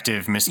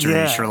detective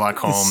mystery, Sherlock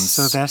Holmes.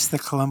 So that's the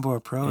Columbo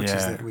approach,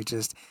 is that we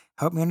just,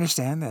 help me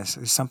understand this.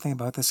 There's something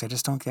about this I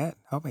just don't get.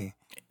 Help me.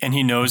 And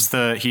he knows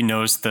the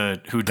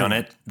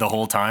whodunit the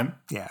whole time.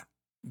 Yeah.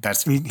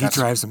 He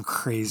drives them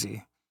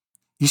crazy.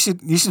 You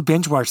should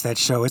binge watch that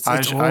show. It's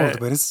old,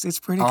 but it's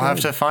pretty good. I'll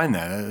have to find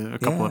that. A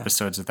couple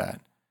episodes of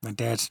that. My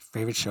dad's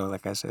favorite show,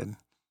 like I said.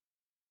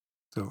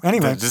 So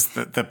anyway,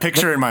 the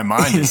picture in my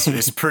mind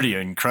is pretty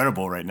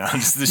incredible right now.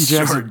 Just this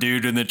short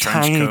dude in the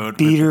trench coat,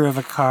 beater of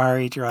a car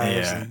he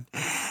drives. Yeah. And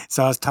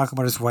so I was talking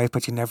about his wife,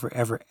 but you never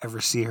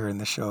ever see her in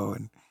the show.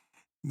 And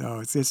no,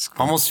 it's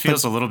almost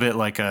feels a little bit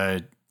like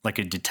a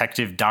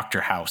detective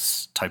Dr.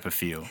 House type of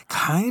feel.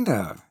 Kind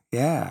of,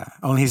 yeah.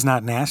 Only he's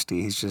not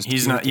nasty.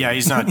 He's not. Yeah,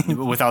 he's not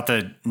without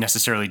the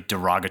necessarily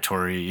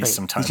derogatory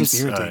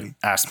sometimes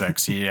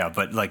aspects. Yeah,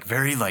 but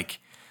very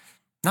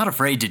not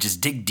afraid to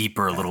just dig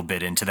deeper a little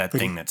bit into that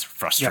thing that's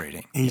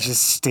frustrating. He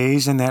just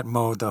stays in that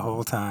mode the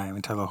whole time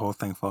until the whole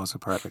thing falls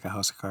apart like a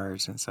house of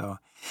cards. And so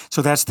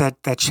that's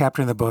that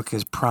chapter in the book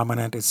is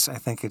prominent. I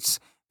think it's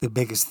the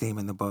biggest theme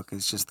in the book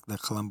is just the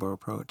Columbo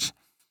approach.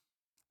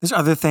 There's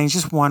other things,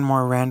 just one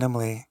more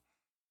randomly.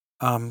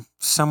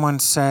 Someone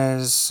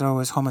says, so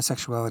is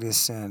homosexuality a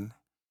sin?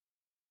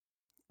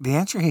 The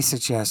answer he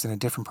suggests in a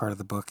different part of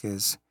the book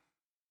is,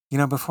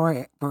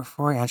 before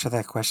I answer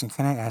that question,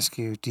 can I ask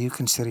you, do you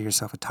consider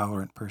yourself a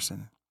tolerant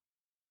person?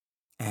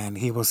 And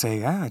he will say,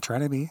 yeah, I try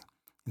to be.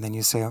 And then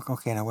you say,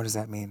 okay, now what does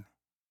that mean?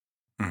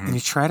 Mm-hmm. And you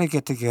try to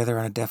get together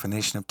on a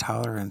definition of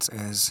tolerance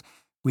as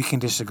we can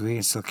disagree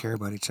and still care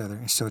about each other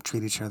and still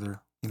treat each other,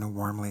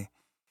 warmly.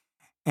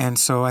 And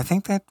so I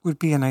think that would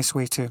be a nice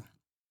way to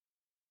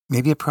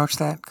maybe approach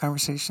that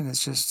conversation.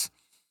 It's just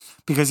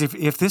because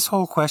if this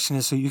whole question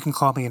is so you can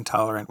call me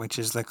intolerant, which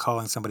is like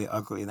calling somebody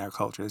ugly in our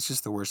culture, it's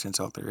just the worst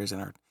insult there is in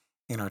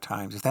our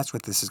times. If that's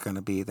what this is going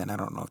to be, then I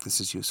don't know if this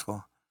is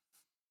useful.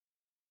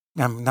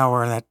 Now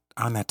we're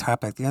on that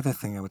topic. The other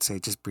thing I would say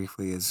just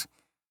briefly is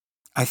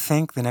I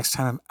think the next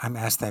time I'm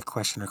asked that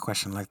question or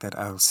question like that,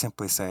 I'll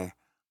simply say,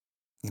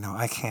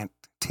 I can't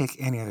take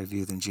any other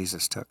view than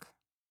Jesus took.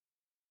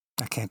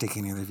 I can't take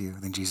any other view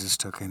than Jesus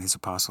took and his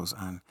apostles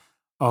on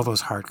all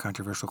those hard,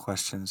 controversial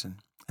questions. And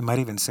I might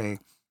even say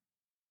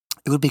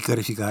it would be good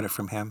if you got it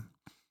from him.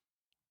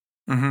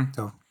 Mm-hmm.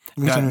 So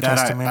read the New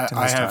Testament.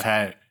 I have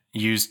had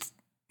used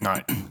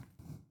I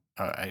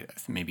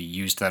maybe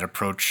used that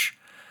approach.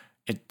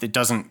 It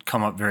doesn't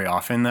come up very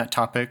often, that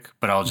topic,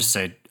 but I'll just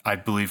say I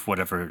believe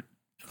whatever,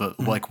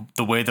 like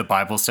the way the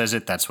Bible says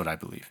it, that's what I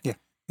believe. Yeah.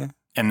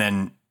 And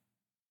then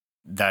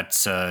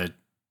that's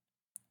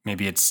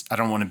maybe I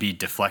don't want to be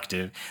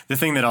deflective. The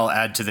thing that I'll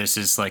add to this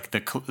is like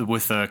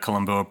with the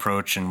Columbo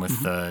approach and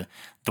with the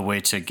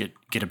way to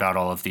get about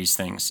all of these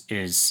things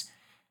is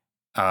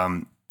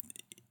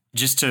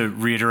just to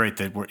reiterate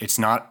that it's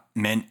not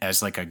meant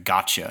as like a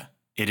gotcha.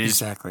 It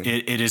is exactly.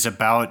 It is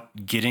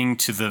about getting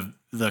to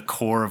the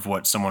core of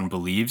what someone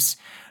believes,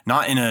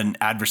 not in an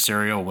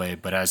adversarial way,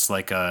 but as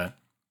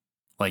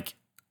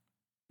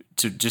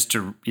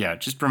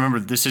just remember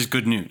this is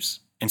good news.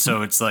 And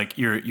so it's like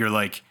you're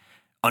like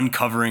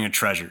uncovering a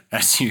treasure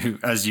as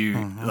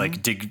you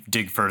like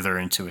dig further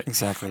into it.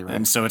 Exactly right.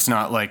 And so it's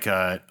not like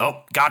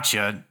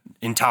gotcha,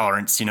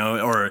 intolerance,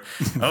 or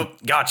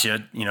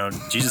gotcha,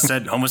 Jesus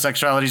said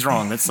homosexuality is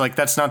wrong.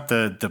 That's not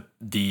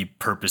the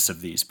purpose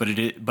of these,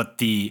 but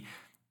the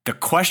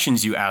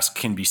questions you ask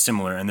can be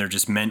similar, and they're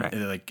just meant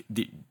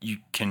you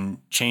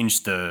can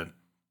change the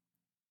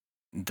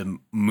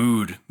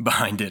mood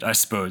behind it, I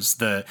suppose.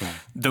 The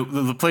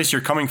place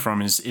you're coming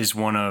from is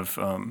one of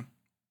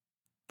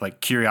like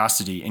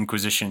curiosity,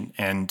 inquisition,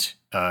 and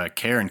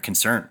care and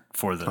concern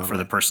for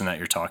the person that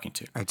you're talking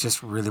to. I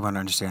just really want to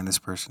understand this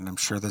person. I'm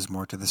sure there's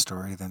more to the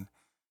story than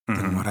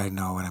what I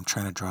know, and I'm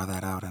trying to draw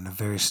that out in a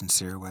very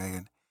sincere way.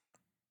 And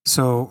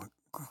so,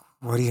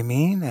 what do you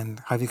mean? And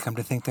how have you come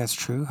to think that's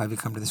true? How have you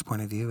come to this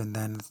point of view? And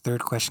then the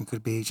third question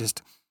could be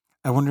just,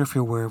 I wonder if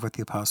you're aware of what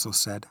the apostles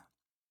said.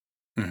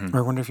 Or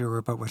I wonder if you're aware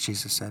about what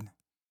Jesus said.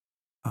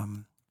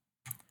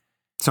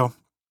 So,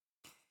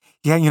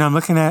 yeah, I'm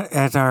looking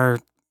at our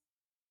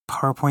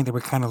PowerPoint that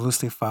we're kind of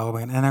loosely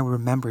following, and I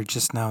remembered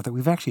just now that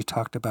we've actually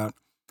talked about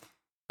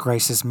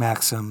Grace's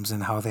maxims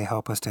and how they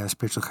help us to have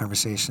spiritual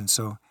conversations.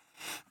 So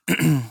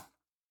I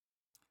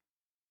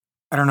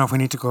don't know if we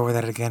need to go over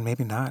that again.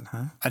 Maybe not,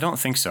 huh? I don't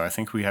think so. I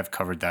think we have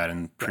covered that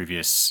in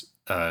previous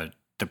the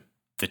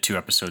 2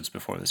 episodes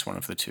before this, one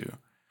of the 2.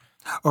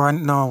 Or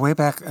no, way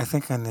back, I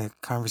think on the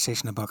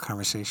conversation about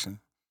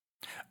conversation.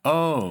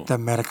 Oh. The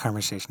meta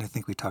conversation. I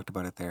think we talked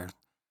about it there.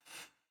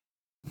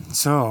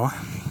 So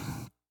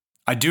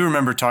I do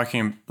remember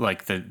talking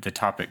like the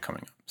topic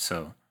coming up.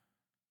 So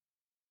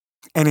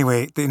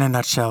anyway, in a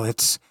nutshell,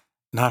 it's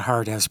not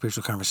hard to have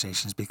spiritual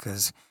conversations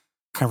because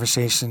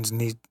conversations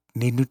need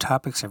new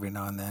topics every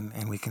now and then,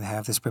 and we can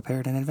have this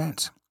prepared in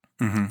advance.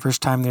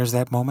 First time there's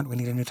that moment we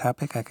need a new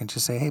topic, I can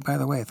just say, hey, by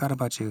the way, I thought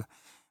about you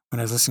when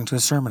I was listening to a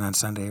sermon on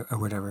Sunday or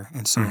whatever.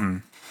 And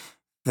so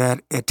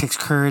that it takes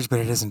courage, but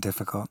it isn't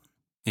difficult.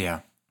 Yeah.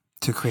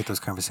 To create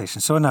those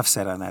conversations. So enough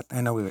said on that.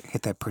 I know we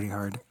hit that pretty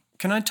hard.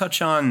 Can I touch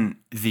on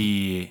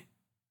the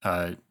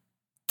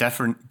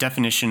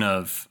definition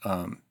of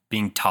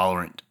being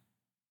tolerant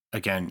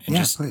again, and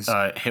just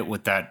hit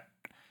with that?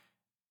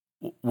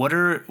 What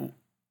are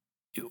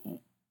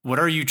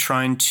you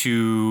trying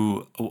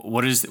to?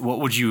 What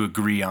would you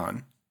agree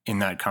on in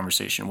that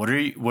conversation? What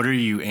are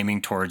you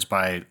aiming towards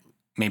by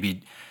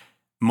maybe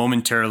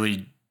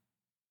momentarily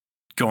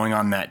going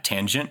on that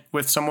tangent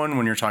with someone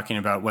when you're talking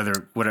about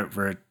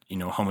whatever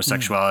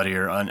homosexuality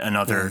or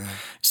another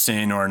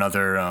sin or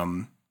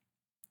another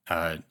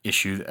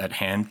issue at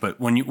hand? But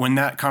when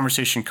that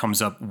conversation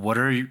comes up, what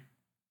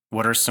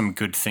are some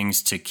good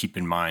things to keep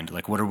in mind?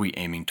 Like, what are we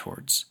aiming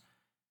towards?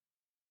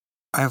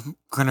 I'm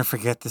going to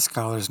forget the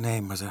scholar's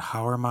name. Was it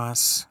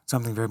Habermas?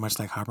 Something very much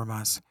like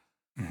Habermas,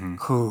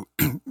 who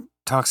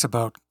talks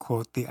about,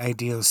 quote, the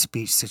ideal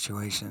speech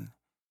situation,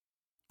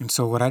 And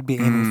so what I'd be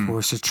aiming for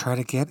is to try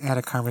to get at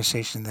a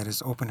conversation that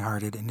is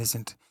open-hearted and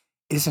isn't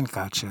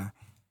gotcha.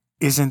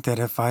 Isn't that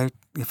if I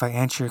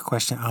answer your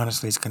question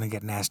honestly, it's going to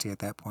get nasty at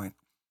that point.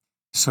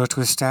 So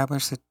to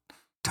establish that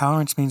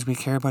tolerance means we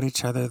care about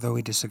each other, though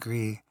we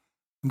disagree.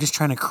 I'm just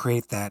trying to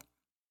create that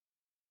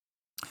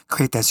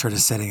sort of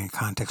setting and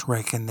context where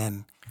I can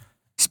then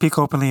speak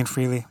openly and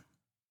freely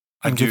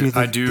and give you the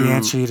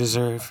answer you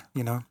deserve,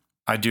 you know?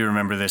 I do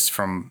remember this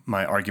from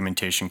my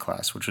argumentation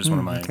class, which was one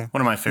of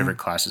my favorite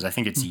classes. I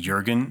think it's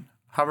Jürgen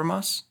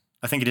Habermas.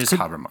 I think it is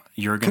Habermas.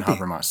 Jürgen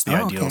Habermas, the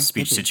ideal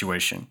speech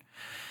situation.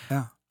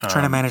 Yeah.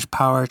 Trying to manage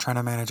power, trying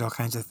to manage all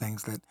kinds of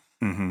things that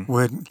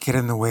would get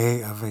in the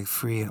way of a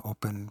free and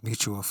open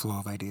mutual flow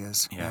of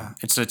ideas. Yeah.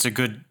 It's a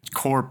good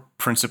core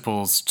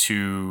principles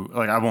to,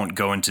 like, I won't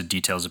go into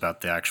details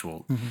about the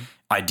actual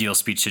ideal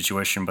speech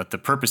situation, but the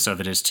purpose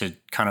of it is to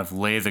kind of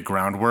lay the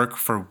groundwork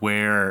for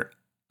where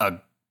a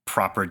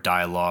proper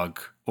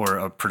dialogue or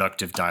a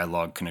productive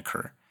dialogue can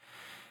occur.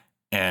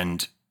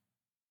 And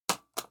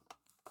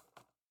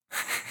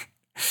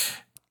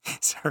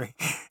sorry.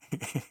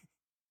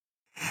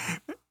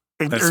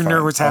 I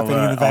know what's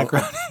happening in the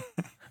background.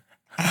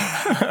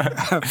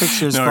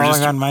 Pictures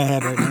falling on my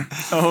head right now.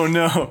 Oh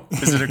no.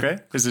 Is it okay?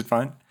 Is it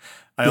fine?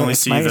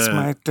 It's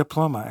my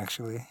diploma,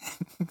 actually.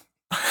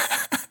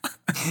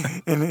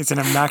 And it's an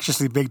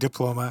obnoxiously big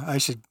diploma. I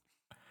should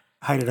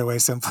hide it away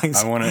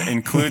someplace. I want to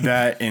include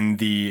that in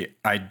the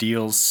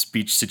ideal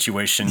speech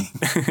situation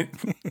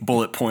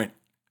bullet point.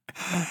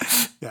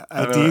 Yeah,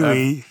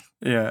 ideally,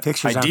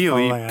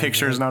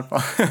 pictures not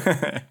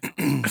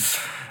falling.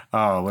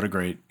 Oh, what a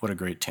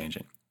great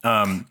tangent.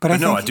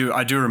 But no,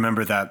 I do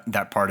remember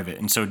that part of it.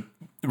 And so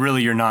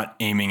really you're not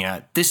aiming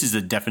at, this is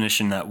a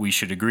definition that we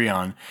should agree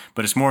on,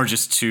 but it's more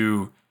just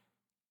to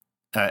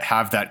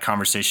have that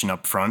conversation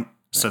up front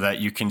so that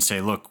you can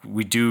say, look,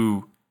 we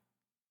do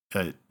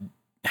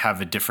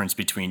have a difference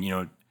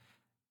between,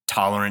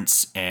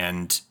 tolerance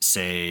and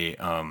say,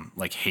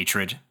 like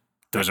hatred.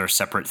 Those are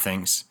separate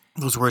things.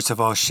 Those words have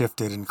all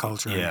shifted in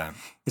culture. Yeah.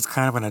 It's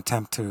kind of an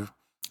attempt to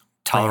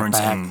tolerance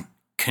and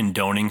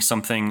condoning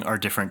something are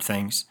different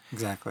things.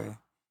 Exactly.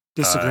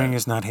 Disagreeing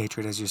is not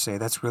hatred, as you say.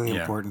 That's really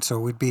important. So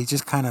we'd be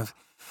just kind of,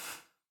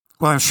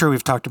 well, I'm sure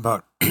we've talked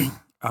about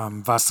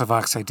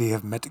Václav's idea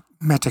of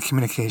meta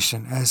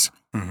communication as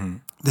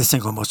the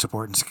single most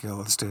important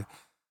skill is to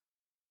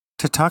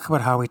talk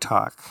about how we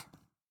talk.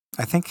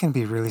 I think can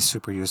be really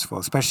super useful,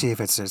 especially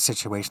if it's a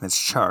situation that's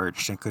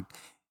charged and could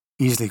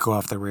easily go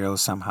off the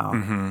rails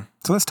somehow.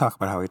 So let's talk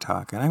about how we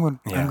talk. And I'm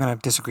going to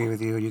disagree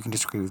with you. You can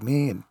disagree with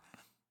me, and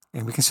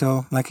we can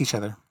still like each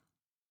other.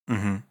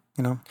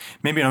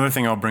 Maybe another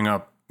thing I'll bring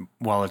up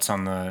while it's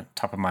on the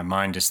top of my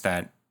mind is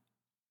that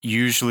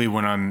usually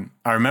when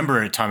I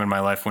remember a time in my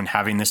life when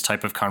having this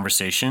type of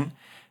conversation,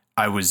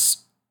 I was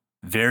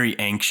very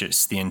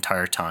anxious the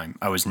entire time.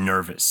 I was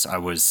nervous. I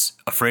was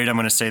afraid I'm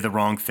going to say the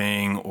wrong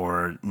thing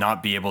or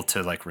not be able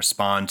to like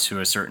respond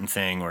to a certain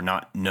thing or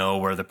not know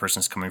where the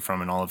person's coming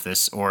from and all of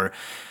this. Or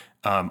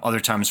other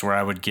times where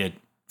I would get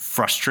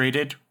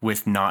frustrated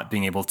with not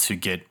being able to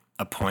get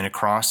a point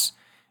across.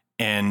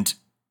 And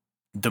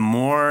the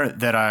more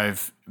that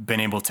I've been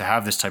able to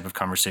have this type of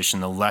conversation,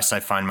 the less I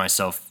find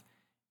myself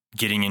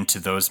getting into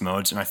those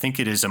modes. And I think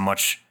it is a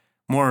much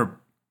more,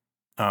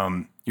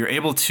 you're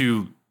able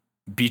to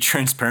be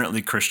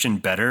transparently Christian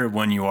better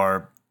when you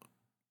are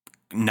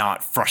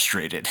not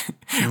frustrated,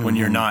 when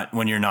you're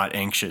not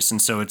anxious.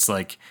 And so it's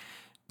like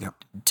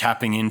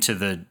tapping into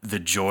the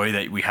joy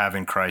that we have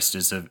in Christ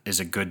is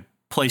a good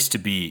place to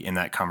be in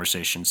that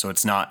conversation. So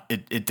it's not,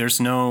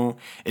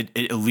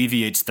 it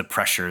alleviates the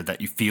pressure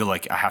that you feel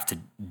like I have to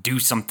do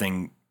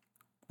something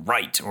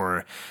right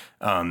or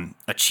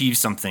achieve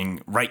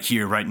something right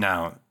here, right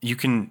now.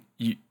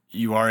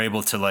 You are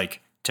able to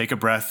like take a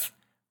breath,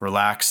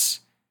 relax,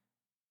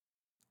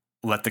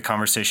 let the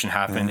conversation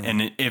happen.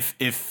 And if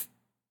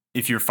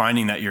you're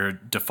finding that you're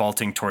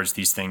defaulting towards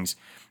these things,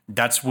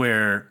 that's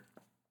where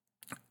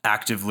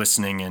active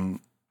listening and,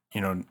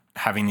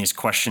 having these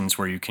questions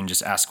where you can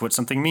just ask what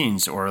something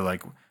means or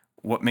like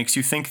what makes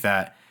you think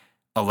that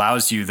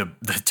allows you the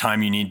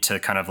time you need to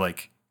kind of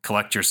like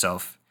collect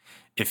yourself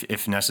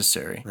if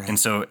necessary. Right.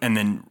 And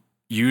then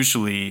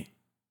usually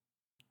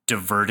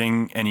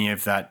diverting any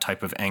of that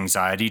type of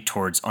anxiety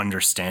towards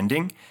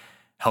understanding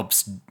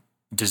helps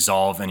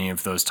dissolve any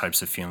of those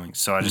types of feelings.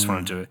 So I just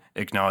wanted to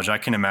acknowledge, I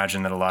can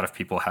imagine that a lot of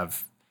people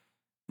have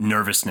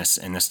nervousness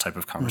in this type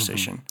of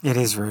conversation. It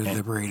is very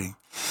liberating.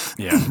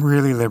 Yeah.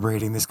 Really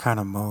liberating, this kind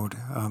of mode.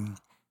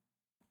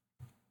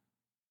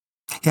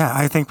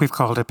 I think we've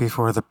called it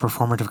before the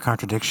performative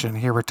contradiction.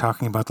 Here we're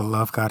talking about the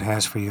love God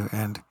has for you.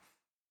 And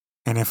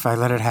if I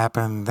let it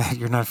happen that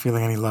you're not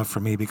feeling any love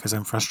for me because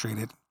I'm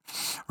frustrated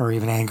or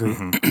even angry,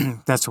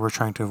 that's what we're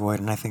trying to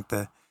avoid. And I think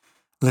the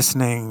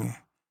listening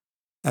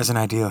as an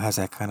ideal has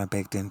that kind of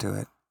baked into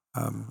it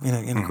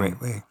in a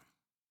great way.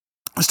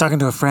 I was talking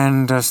to a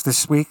friend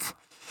this week.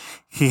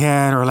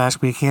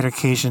 Last week, he had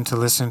occasion to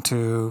listen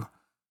to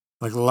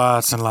like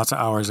lots and lots of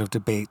hours of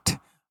debate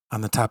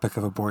on the topic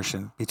of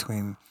abortion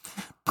between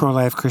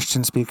pro-life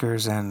Christian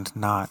speakers and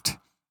not.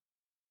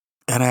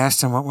 And I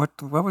asked him,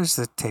 what was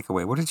the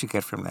takeaway? What did you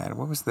get from that?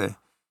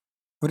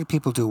 What did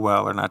people do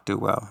well or not do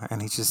well?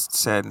 And he just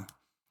said,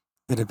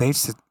 the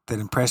debates that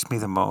impressed me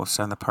the most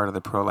on the part of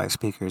the pro-life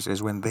speakers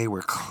is when they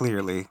were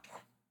clearly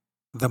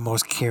the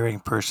most caring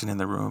person in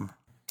the room.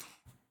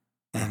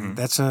 And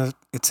it's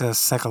a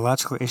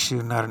psychological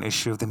issue, not an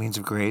issue of the means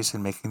of grace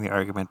in making the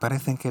argument. But I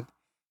think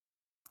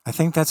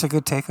that's a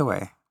good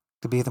takeaway.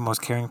 To be the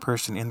most caring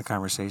person in the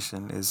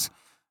conversation is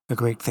a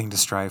great thing to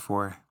strive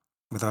for,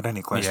 without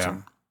any question.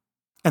 Yeah.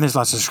 And there's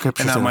lots of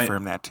scriptures that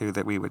affirm that too,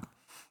 that we would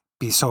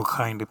be so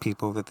kind to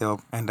people that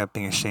they'll end up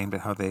being ashamed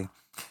at how they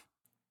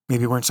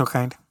maybe weren't so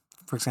kind,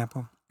 for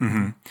example.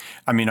 Mm-hmm.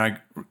 I mean, I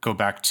go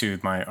back to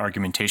my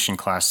argumentation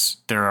class.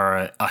 There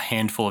are a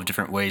handful of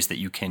different ways that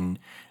you can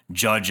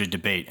judge a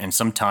debate, and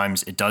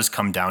sometimes it does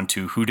come down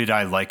to who did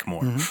I like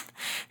more.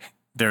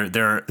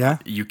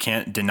 You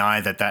can't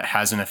deny that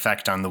has an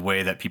effect on the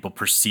way that people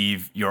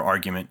perceive your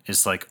argument.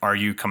 It's like, are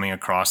you coming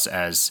across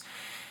as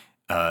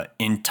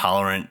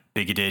intolerant,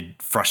 bigoted,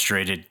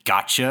 frustrated,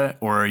 gotcha,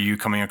 or are you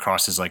coming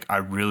across as like, I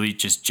really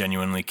just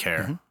genuinely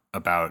care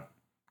about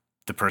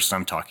the person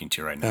I'm talking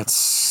to right now?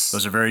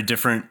 Those are very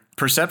different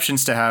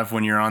perceptions to have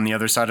when you're on the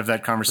other side of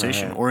that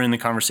conversation or in the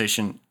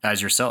conversation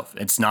as yourself.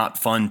 It's not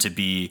fun to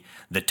be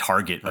the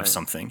target of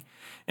something.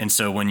 And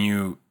so when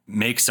you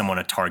make someone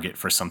a target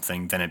for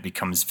something, then it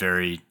becomes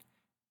very,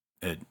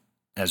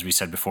 as we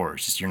said before,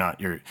 it's just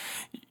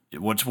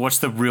what's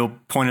the real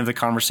point of the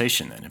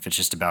conversation then, if it's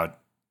just about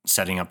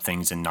setting up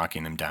things and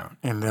knocking them down?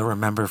 And they'll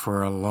remember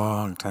for a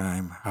long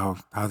time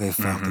how they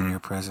felt in your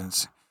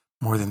presence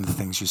more than the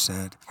things you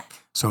said.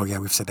 So yeah,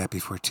 we've said that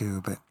before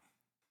too, but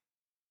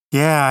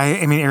yeah,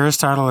 I mean,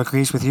 Aristotle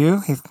agrees with you.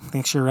 He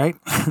thinks you're right,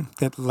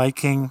 that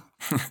liking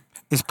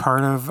is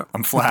part of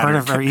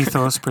our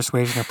ethos,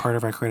 persuasion, or part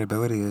of our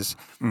credibility is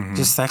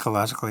just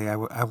psychologically. I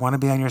want to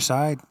be on your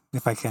side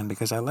if I can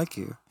because I like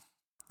you,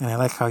 and I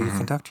like how you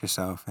conduct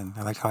yourself, and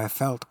I like how I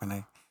felt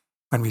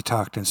when we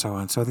talked and so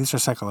on. So these are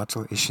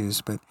psychological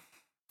issues, but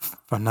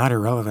not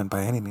irrelevant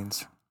by any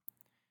means.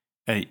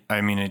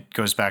 I mean, it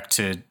goes back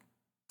to,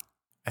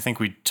 I think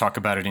we talk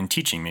about it in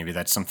teaching. Maybe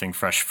that's something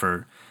fresh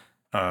for.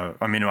 I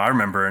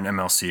remember in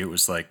MLC, it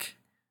was like,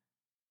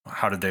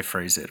 how did they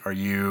phrase it? Are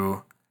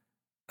you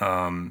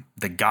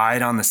the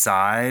guide on the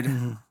side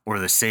or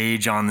the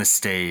sage on the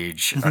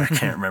stage? I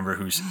can't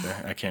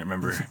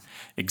remember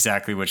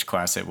exactly which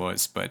class it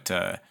was, but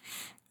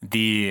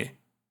the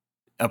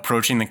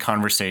approaching the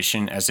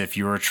conversation as if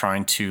you were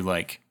trying to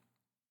like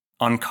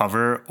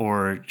uncover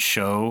or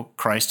show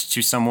Christ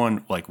to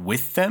someone like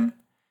with them,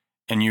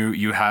 and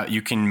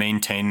you can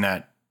maintain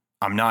that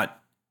I'm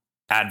not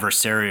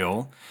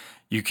adversarial.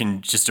 You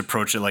can just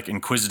approach it like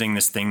inquisiting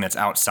this thing that's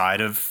outside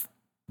of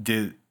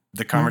the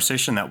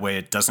conversation. That way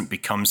it doesn't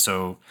become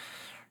so,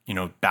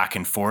 back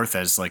and forth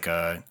as like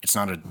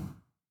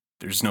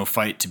there's no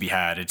fight to be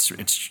had. It's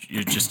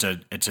just a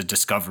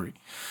discovery.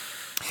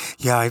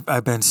 Yeah.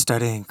 I've been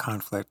studying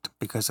conflict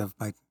because of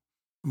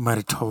might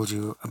have told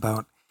you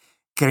about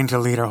getting to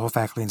lead our whole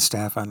faculty and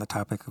staff on the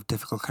topic of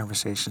difficult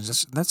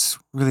conversations. That's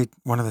really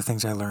one of the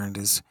things I learned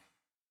is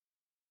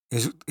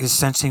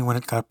sensing when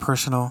it got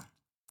personal,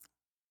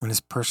 when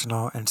it's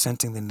personal, and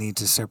sensing the need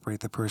to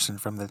separate the person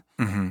from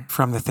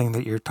the thing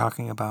that you're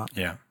talking about.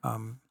 Yeah.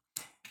 And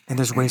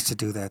there's ways to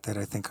do that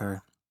I think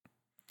are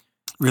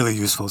really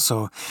useful.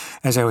 So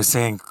as I was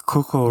saying,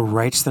 Kukul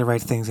writes the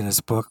right things in his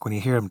book. When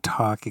you hear him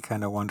talk, you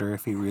kind of wonder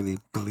if he really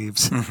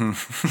believes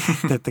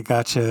that the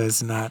gotcha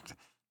is not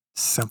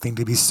something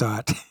to be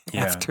sought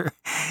after.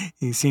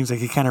 He seems like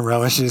he kind of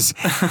relishes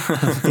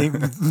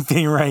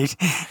being right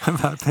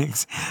about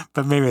things,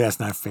 but maybe that's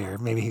not fair.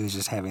 Maybe he was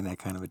just having that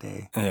kind of a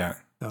day. Yeah.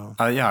 So,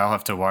 I'll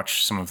have to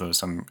watch some of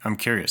those. I'm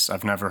curious.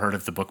 I've never heard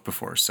of the book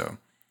before, so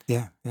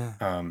yeah.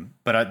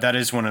 But that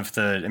is one of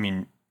the. I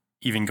mean,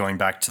 even going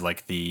back to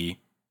like the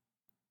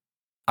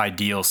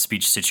ideal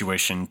speech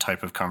situation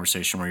type of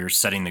conversation where you're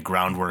setting the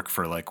groundwork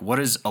for like what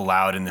is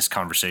allowed in this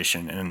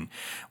conversation, and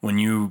when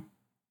you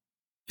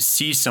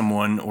see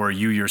someone or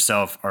you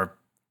yourself are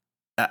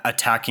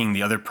attacking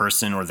the other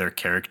person or their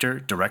character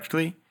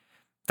directly,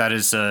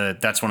 that's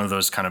one of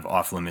those kind of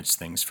off limits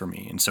things for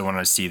me. And so when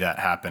I see that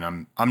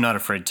happen, I'm not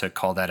afraid to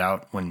call that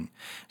out when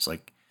it's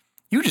like,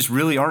 you just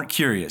really aren't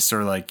curious,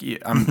 or like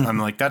I'm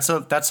like, that's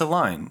a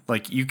line.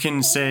 Like you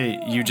can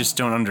say you just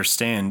don't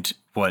understand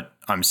what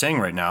I'm saying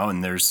right now,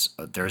 and there's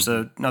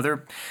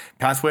another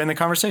pathway in the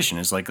conversation.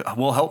 Is like,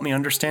 well, help me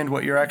understand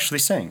what you're actually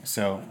saying.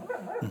 So,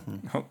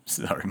 oh,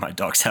 sorry, my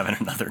dog's having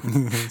another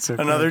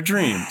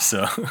dream.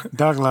 So,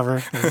 dog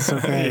lover, it's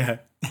okay.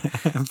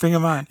 Bring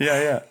him on.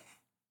 Yeah.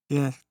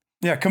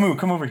 Yeah.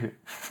 Come over here.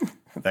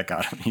 That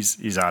got him.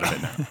 He's out of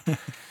it now.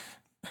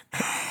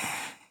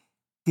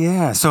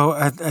 Yeah. So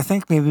I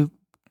think maybe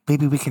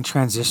we can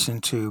transition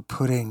to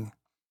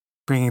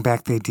bringing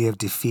back the idea of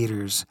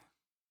defeaters,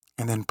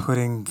 and then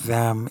putting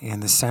them in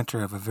the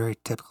center of a very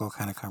typical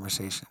kind of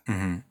conversation.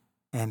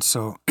 And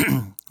so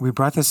we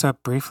brought this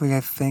up briefly,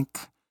 I think,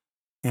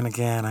 And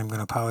again, I'm going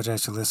to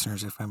apologize to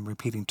listeners if I'm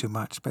repeating too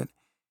much. But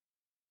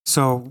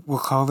so we'll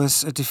call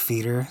this a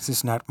defeater. This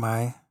is not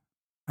my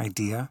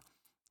idea.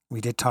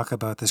 We did talk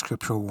about the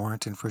scriptural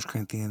warrant in 1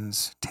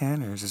 Corinthians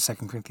 10, or is it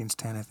 2 Corinthians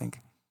 10, I think.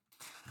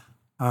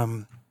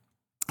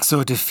 So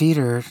a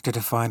defeater, to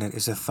define it,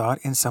 is a thought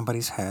in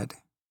somebody's head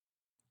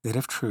that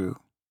if true,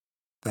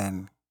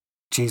 then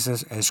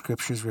Jesus, as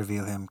scriptures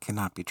reveal him,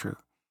 cannot be true.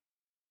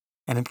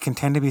 And it can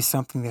tend to be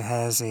something that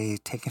has a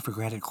taken for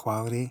granted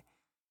quality.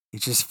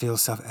 It just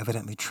feels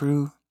self-evidently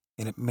true,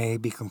 and it may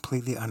be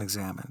completely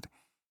unexamined.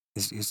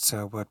 It's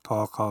what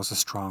Paul calls a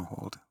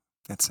stronghold,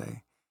 let's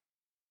say.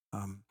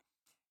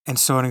 And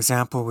so an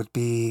example would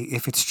be,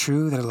 if it's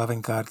true that a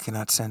loving God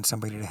cannot send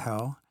somebody to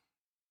hell,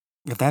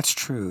 if that's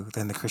true,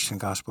 then the Christian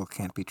gospel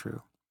can't be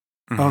true.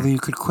 Mm-hmm. Although you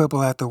could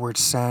quibble at the word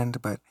send,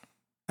 but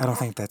I don't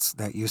think that's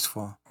that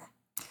useful.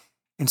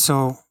 And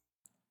so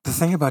the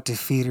thing about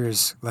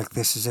defeaters like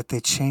this is that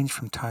they change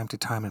from time to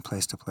time and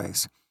place to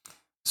place.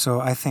 So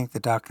I think the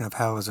doctrine of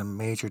hell is a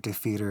major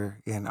defeater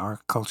in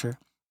our culture,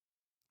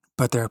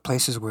 but there are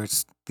places where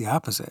it's the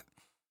opposite.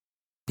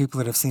 People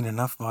that have seen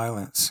enough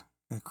violence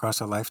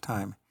across a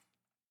lifetime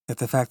that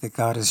the fact that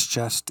God is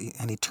just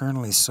and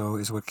eternally so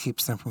is what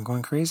keeps them from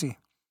going crazy,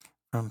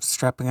 from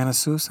strapping on a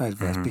suicide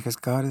vest, because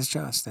God is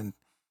just, and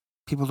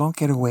people don't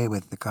get away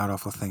with the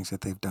god-awful things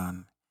that they've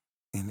done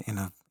in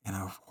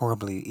a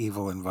horribly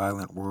evil and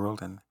violent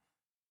world.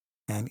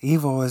 And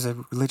evil is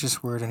a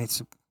religious word, and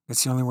it's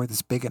the only word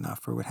that's big enough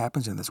for what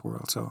happens in this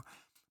world. So,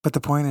 but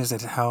the point is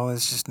that hell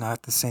is just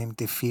not the same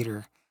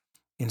defeater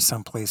in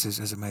some places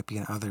as it might be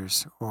in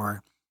others.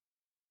 Or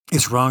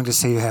it's wrong to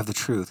say you have the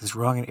truth. It's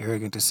wrong and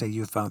arrogant to say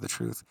you found the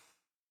truth.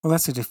 Well,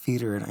 that's a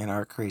defeater in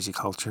our crazy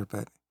culture,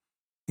 but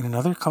in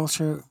another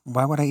culture,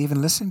 why would I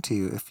even listen to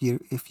you if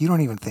you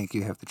don't even think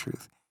you have the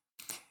truth?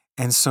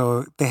 And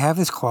so they have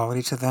this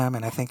quality to them,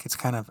 and I think it's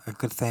kind of a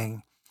good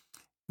thing.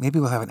 Maybe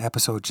we'll have an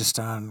episode just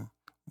on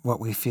what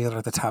we feel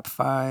are the top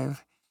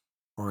 5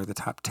 or the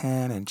top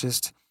 10, and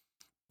just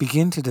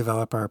begin to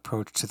develop our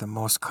approach to the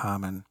most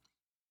common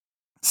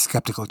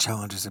skeptical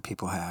challenges that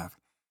people have.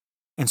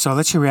 And so I'll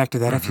let you react to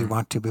that if you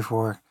want to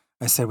before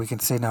I said we can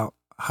say now,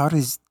 how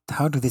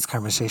do these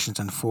conversations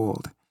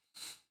unfold?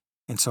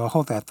 And so I'll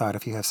hold that thought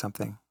if you have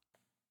something.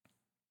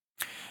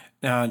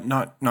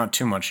 Not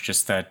too much,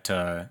 just that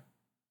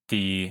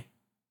the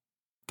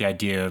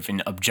idea of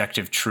an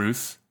objective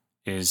truth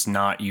is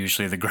not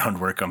usually the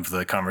groundwork of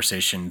the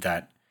conversation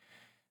that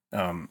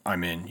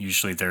I'm in.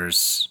 Usually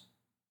there's,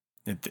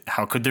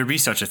 how could there be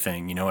such a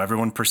thing? You know,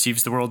 everyone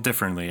perceives the world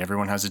differently.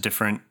 Everyone has a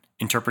different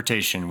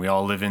interpretation. We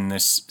all live in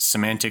this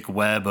semantic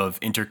web of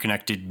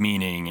interconnected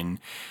meaning, and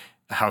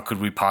how could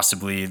we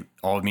possibly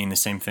all mean the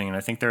same thing? And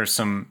I think there are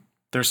some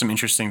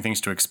interesting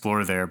things to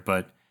explore there,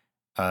 but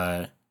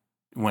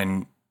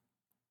when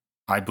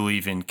I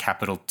believe in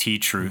capital T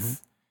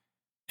truth,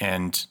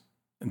 and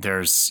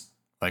there's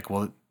like,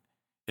 well,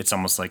 it's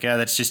almost like, yeah,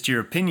 that's just your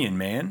opinion,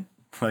 man.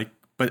 Like,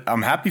 but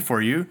I'm happy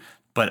for you,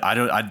 but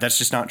that's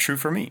just not true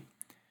for me.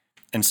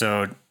 And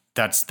so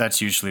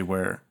that's usually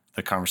where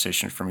the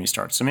conversation for me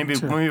starts. So maybe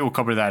we'll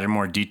cover that in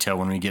more detail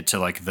when we get to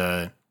like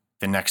the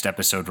next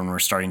episode, when we're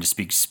starting to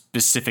speak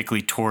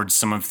specifically towards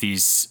some of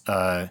these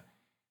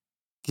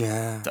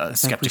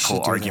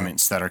skeptical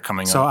arguments that are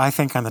coming up. So I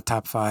think on the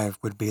top 5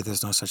 would be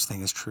there's no such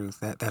thing as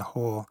truth. That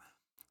whole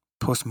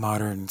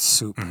postmodern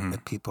soup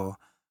that people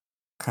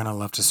kind of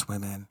love to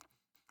swim in.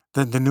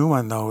 The new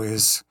one, though,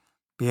 is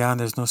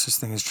beyond there's no such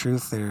thing as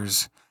truth.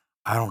 There's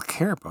I don't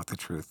care about the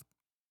truth.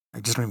 I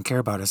just don't even care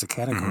about it as a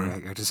category.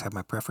 I just have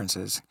my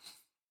preferences.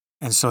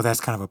 And so that's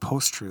kind of a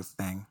post-truth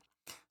thing.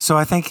 So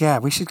I think,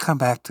 we should come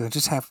back to it.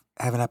 Just have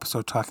an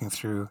episode talking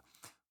through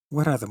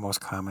what are the most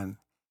common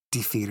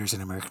defeaters in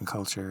American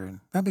culture.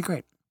 And that'd be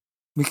great.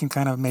 We can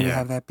kind of maybe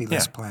have that be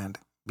less planned,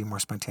 be more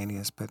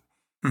spontaneous. But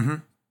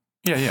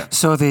Yeah.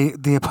 So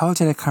the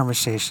apologetic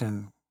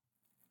conversation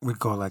would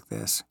go like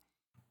this.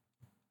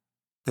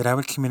 That I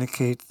would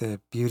communicate the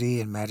beauty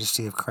and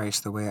majesty of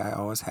Christ the way I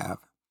always have.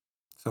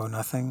 So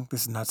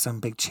this is not some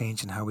big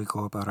change in how we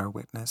go about our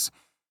witness.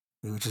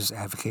 We would just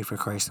advocate for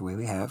Christ the way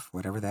we have,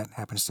 whatever that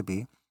happens to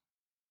be.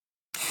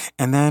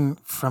 And then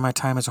from my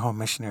time as a home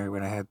missionary,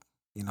 when I had,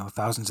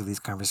 thousands of these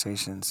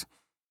conversations,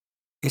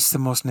 it's the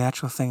most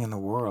natural thing in the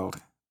world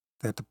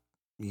that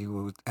you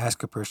would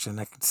ask a person,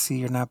 I can see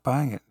you're not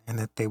buying it, and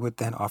that they would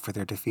then offer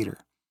their defeater.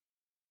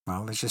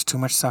 Well, there's just too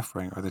much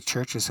suffering, or the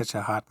church is such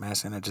a hot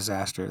mess and a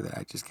disaster that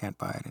I just can't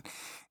buy it.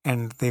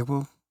 And they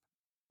will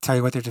tell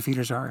you what their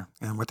defeaters are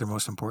and what their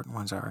most important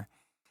ones are.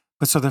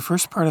 But so the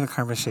first part of the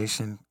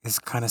conversation is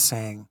kind of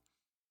saying,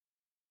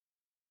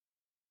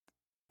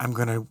 I'm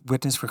going to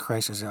witness for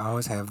Christ as I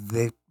always have.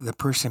 The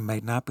person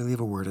might not believe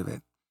a word of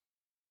it,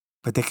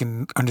 but they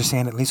can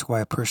understand at least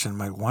why a person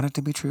might want it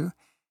to be true.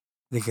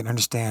 They can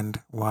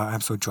understand why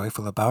I'm so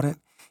joyful about it,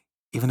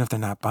 even if they're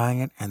not buying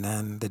it, and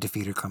then the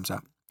defeater comes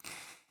up.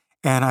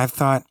 And I've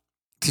thought,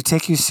 to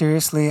take you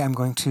seriously, I'm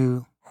going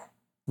to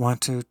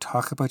want to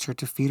talk about your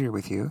defeater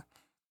with you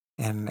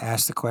and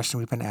ask the question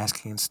we've been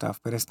asking and stuff,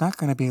 but it's not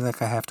going to be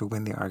like I have to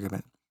win the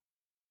argument.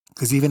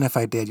 Because even if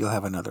I did, you'll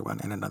have another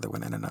one and another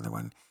one and another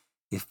one.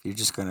 If you're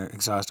just going to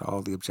exhaust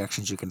all the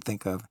objections you can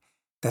think of,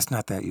 that's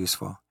not that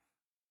useful.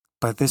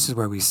 But this is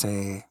where we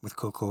say with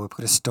Coco, we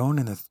put a stone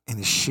in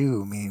the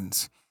shoe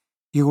means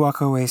you walk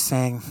away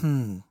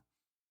saying,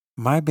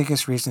 my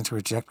biggest reason to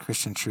reject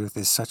Christian truth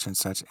is such and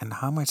such, and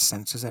how much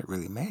sense does that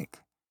really make?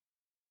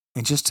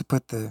 And just to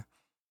put the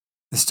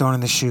stone in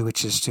the shoe,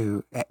 which is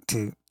to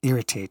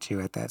irritate you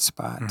at that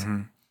spot.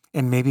 Mm-hmm.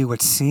 And maybe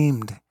what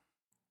seemed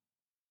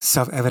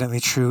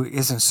self-evidently true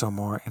isn't so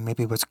more, and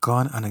maybe what's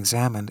gone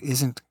unexamined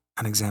isn't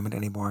unexamined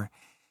anymore.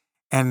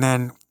 And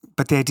then,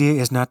 but the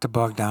idea is not to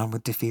bog down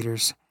with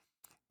defeaters.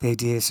 The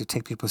idea is to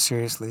take people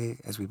seriously,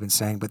 as we've been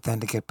saying, but then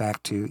to get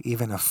back to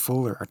even a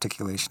fuller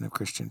articulation of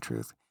Christian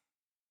truth.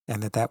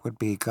 And that would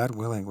be, God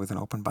willing, with an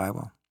open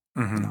Bible.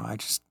 Mm-hmm. You know, I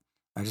just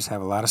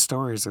have a lot of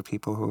stories of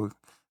people who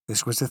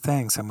this was the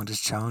thing. Someone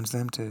just challenged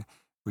them to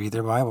read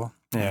their Bible.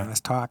 Yeah. And let's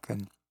talk.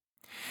 And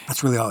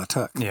that's really all it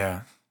took.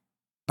 Yeah.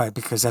 But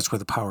because that's where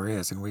the power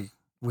is. And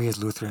we as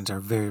Lutherans are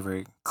very,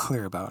 very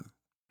clear about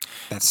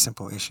that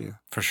simple issue.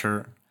 For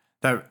sure.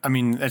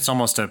 It's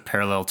almost a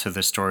parallel to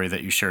the story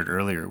that you shared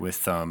earlier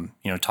with,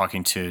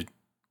 talking to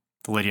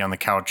the lady on the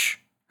couch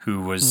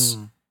who was,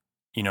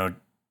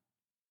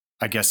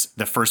 I guess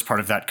the first part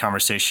of that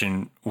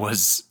conversation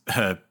was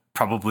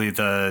probably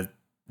the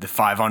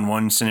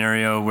 5-on-1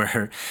 scenario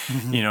where,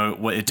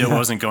 it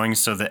wasn't going.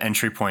 So the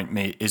entry point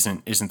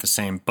isn't the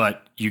same,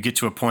 but you get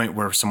to a point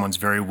where someone's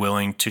very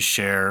willing to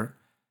share,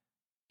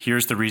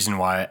 here's the reason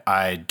why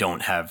I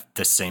don't have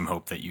the same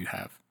hope that you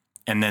have.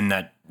 And then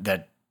that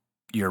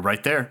you're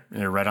right there.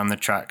 You're right on the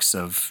tracks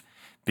of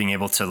being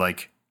able to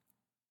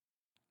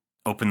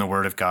open the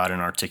Word of God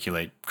and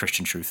articulate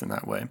Christian truth in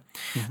that way.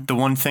 Mm-hmm. The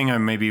one thing I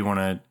maybe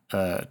want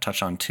to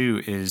touch on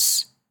too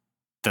is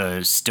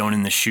the stone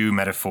in the shoe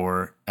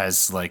metaphor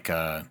as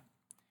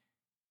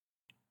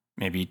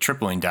maybe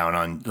tripling down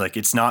on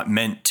it's not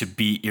meant to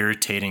be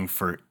irritating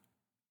for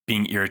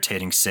being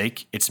irritating's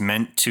sake. It's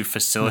meant to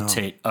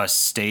facilitate a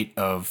state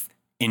of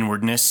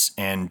inwardness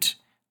and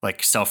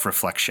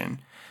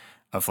self-reflection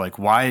of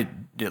why,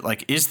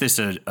 is this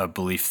a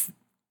belief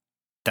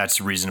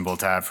that's reasonable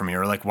to have for me?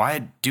 Or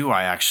why do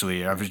I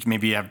actually,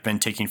 maybe I've been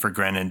taking for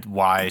granted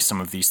why some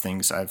of these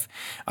things I've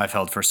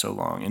held for so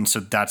long. And so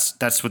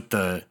that's what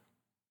the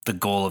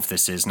goal of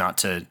this is, not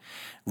to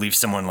leave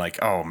someone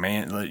oh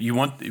man, we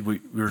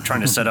were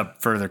trying to set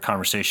up further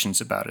conversations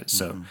about it.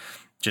 So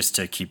just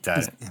to keep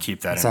that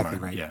exactly in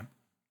mind. Right. Yeah.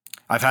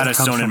 I've had a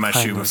stone in my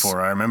shoe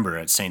before. I remember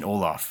at St.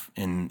 Olaf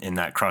in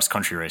that cross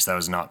country race. It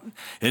is not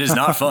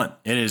fun.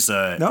 It is,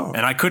 no.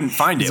 And I couldn't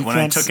find it when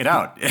I took it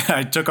out.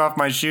 I took off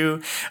my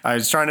shoe. I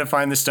was trying to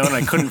find the stone.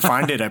 I couldn't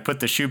find it. I put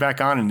the shoe back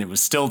on and it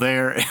was still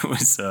there. It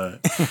was a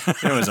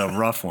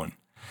rough one.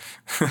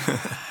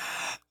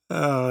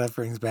 Oh, that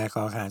brings back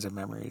all kinds of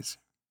memories.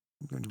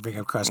 Bring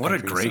up cross country.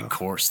 What a great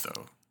course,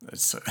 though.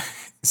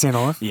 St.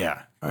 Olaf?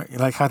 Yeah. You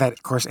like how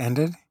that course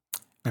ended?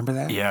 Remember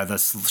that? Yeah, the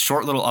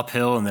short little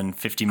uphill and then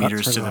 50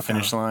 meters to the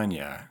finish line.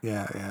 Yeah.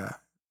 Yeah.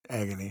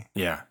 Agony.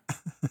 Yeah.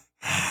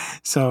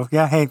 So,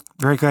 yeah, hey,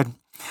 very good.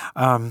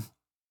 The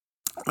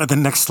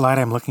next slide,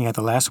 I'm looking at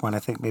the last one, I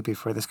think maybe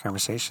for this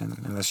conversation,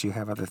 unless you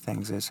have other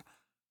things, is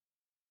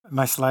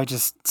my slide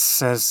just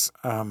says,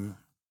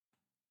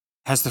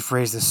 has the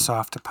phrase, the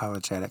soft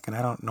apologetic, and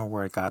I don't know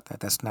where I got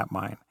that. That's not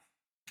mine.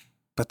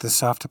 But the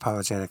soft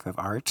apologetic of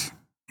art,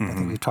 I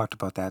think we talked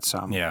about that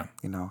some. Yeah.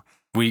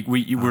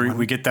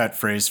 We get that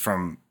phrase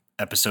from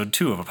episode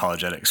 2 of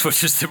Apologetics,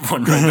 which is the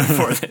one right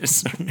before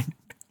this.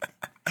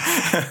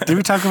 Did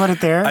we talk about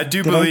it there? I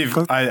do believe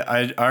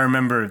I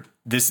remember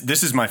this.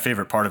 This is my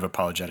favorite part of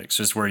Apologetics,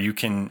 just where you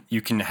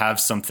can have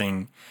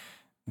something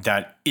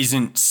that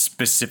isn't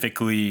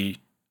specifically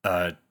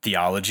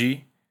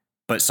theology,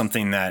 but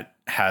something that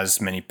has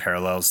many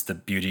parallels: the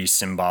beauty,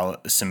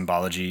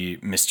 symbology,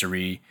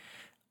 mystery,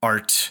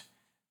 art,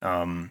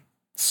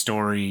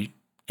 story,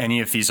 any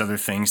of these other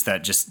things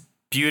that just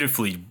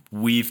beautifully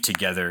weave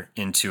together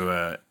into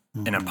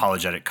an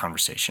apologetic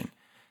conversation.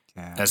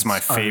 Yeah, that's my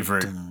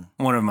favorite,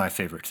 one of my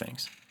favorite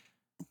things.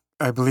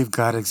 I believe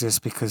God exists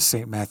because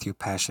St. Matthew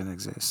Passion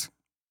exists.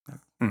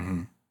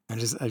 Mm-hmm. I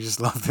just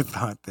love the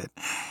thought that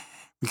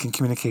we can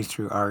communicate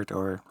through art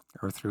or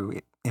through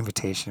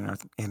invitation or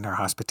in our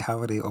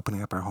hospitality,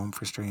 opening up our home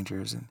for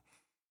strangers and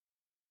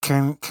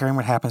caring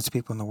what happens to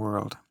people in the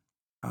world.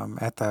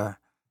 At the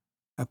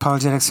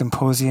Apologetic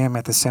Symposium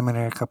at the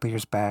seminary a few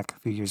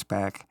years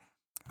back,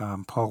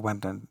 Paul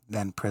Wendon,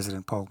 then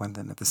President Paul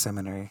Wendon at the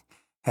seminary,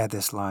 had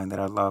this line that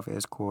I love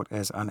is, quote,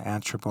 as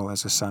unanswerable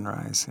as a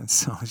sunrise. And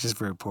so it's just a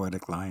very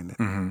poetic line.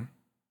 That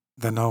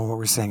they'll know what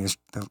we're saying is,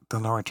 they'll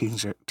know our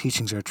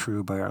teachings are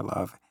true by our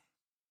love.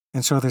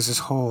 And so there's this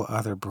whole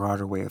other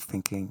broader way of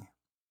thinking.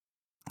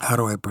 How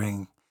do I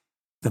bring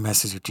the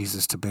message of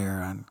Jesus to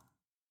bear on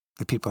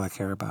the people I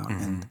care about?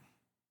 Mm-hmm. And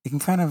we can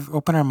kind of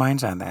open our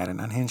minds on that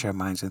and unhinge our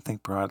minds and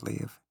think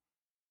broadly of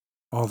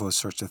all those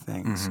sorts of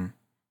things. Mm-hmm.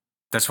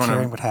 That's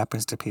caring what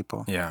happens to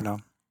people. Yeah. Yeah.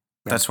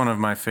 That's one of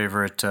my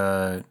favorite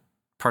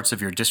parts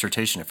of your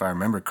dissertation, if I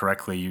remember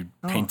correctly. You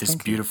paint this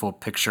beautiful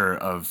picture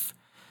of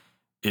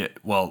it.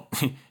 Well,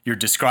 you're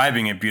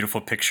describing a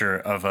beautiful picture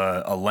of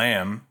a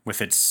lamb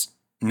with its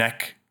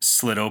neck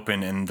slit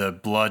open, and the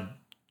blood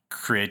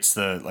creates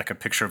like a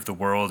picture of the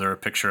world or a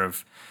picture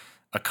of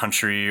a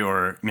country,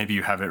 or maybe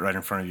you have it right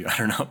in front of you. I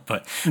don't know,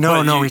 but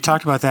we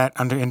talked about that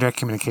under indirect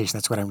communication.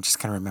 That's what I'm just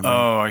kind of remembering.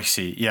 Oh, I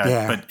see.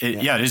 Yeah, but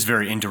it is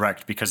very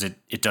indirect because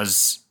it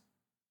does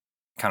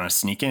kind of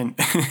sneak in,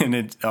 and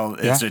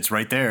it's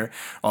right there.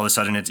 All of a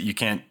sudden, you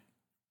can't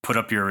put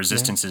up your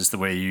resistances the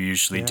way you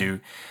usually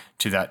do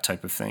to that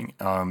type of thing.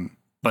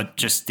 But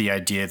just the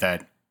idea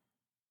that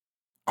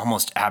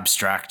almost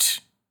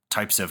abstract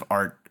types of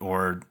art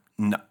or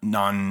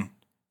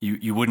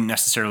you wouldn't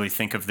necessarily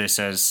think of this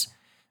as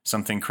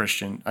something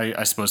Christian.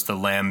 I suppose the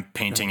lamb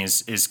painting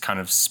is kind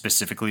of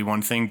specifically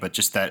one thing, but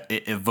just that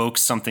it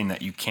evokes something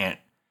that you can't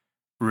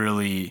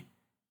really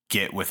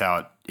get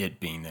without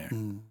it being there.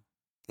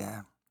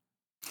 Yeah.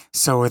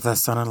 So with a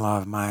son-in-law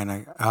of mine,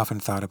 I often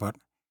thought about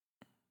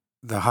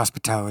the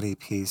hospitality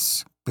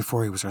piece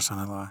before he was our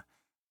son-in-law,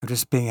 of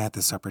just being at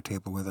the supper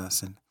table with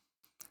us. And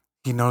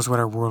he knows what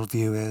our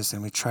worldview is,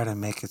 and we try to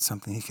make it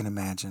something he can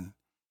imagine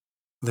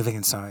living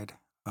inside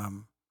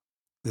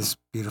this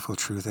beautiful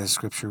truth as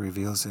Scripture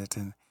reveals it.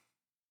 And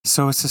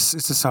so it's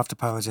a soft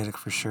apologetic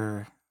for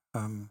sure.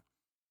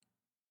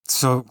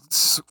 So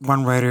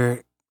one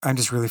writer, I'm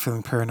just really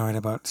feeling paranoid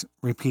about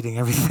repeating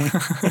everything.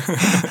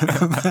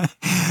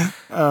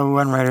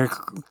 One writer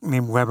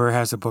named Weber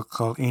has a book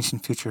called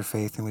Ancient Future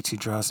Faith, in which he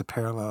draws the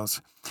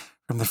parallels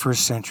from the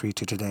first century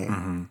to today,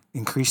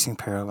 increasing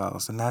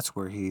parallels. And that's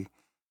where he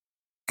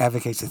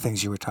advocates the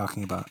things you were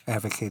talking about,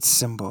 advocates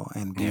symbol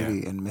and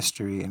beauty and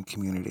mystery and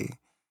community.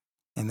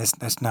 And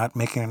that's not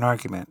making an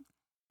argument,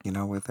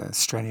 with a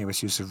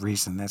strenuous use of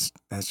reason.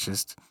 That's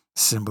just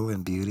symbol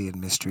and beauty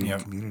and mystery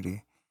and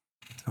community.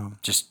 So,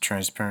 just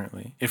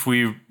transparently. If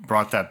we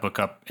brought that book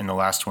up in the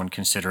last one,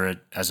 consider it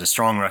as a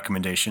strong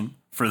recommendation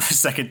for the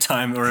second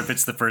time, or if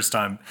it's the first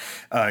time,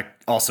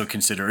 also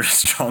consider it a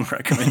strong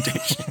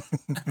recommendation.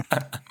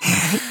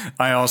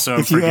 I also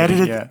if you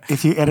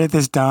edit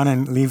this down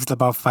and leave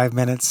about 5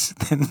 minutes,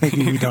 then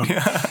maybe we don't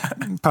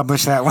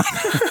publish that one.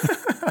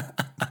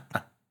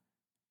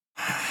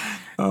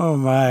 Oh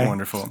my!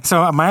 Wonderful.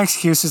 So my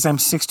excuse is I'm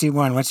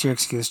 61. What's your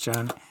excuse,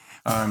 John?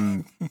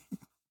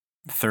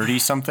 30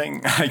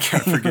 something. I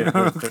can't forget.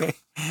 Okay.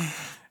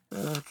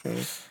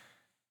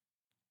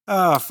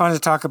 Oh, fun to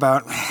talk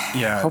about.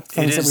 Yeah. Hope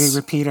things that we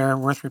repeat are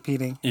worth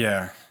repeating.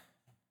 Yeah.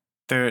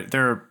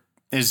 There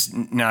is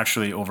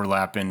naturally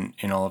overlap in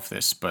all of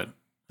this, but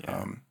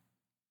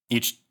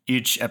each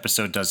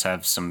episode does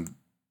have some.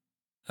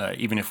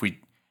 Even if we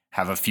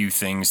have a few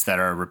things that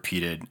are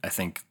repeated, I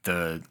think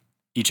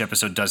each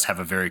episode does have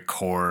a very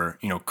core,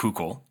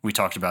 kukul. We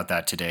talked about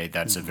that today.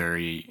 That's a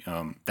very,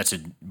 that's a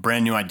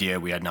brand new idea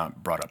we had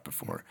not brought up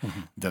before,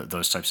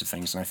 those types of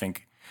things. And I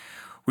think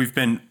we've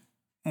been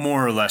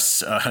more or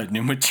less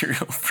new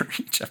material for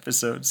each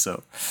episode.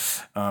 So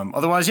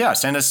otherwise,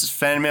 send us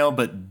fan mail,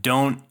 but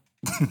don't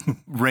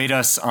rate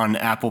us on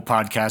Apple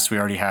Podcasts. We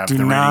already have the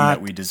rating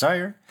that we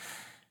desire.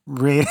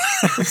 Rate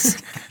us.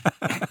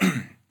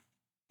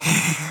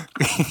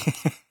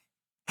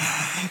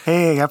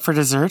 Hey, up for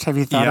dessert? Have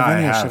you thought of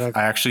any? I have.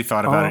 I actually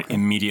thought about it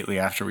immediately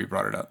after we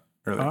brought it up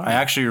earlier. I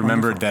actually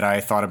remembered that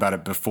I thought about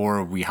it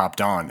before we hopped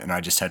on, and I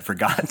just had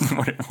forgotten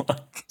what it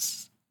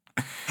was.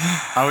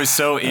 I was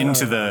so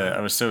into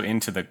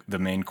the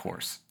main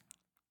course.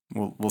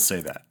 We'll say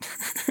that.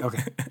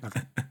 Okay.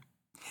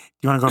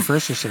 You want to go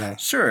first, or should I?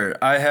 Sure.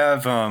 I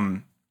have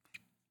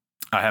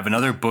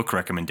another book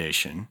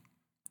recommendation.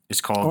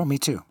 It's called me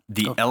too.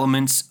 The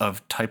Elements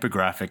of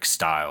Typographic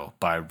Style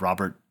by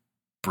Robert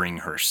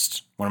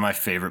Bringhurst, one of my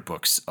favorite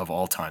books of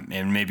all time.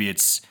 And maybe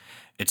it's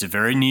a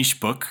very niche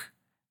book,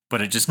 but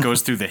it just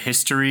goes through the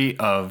history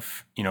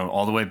of,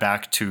 all the way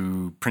back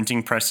to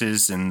printing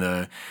presses in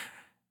the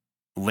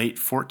late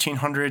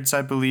 1400s,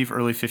 I believe,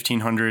 early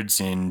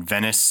 1500s in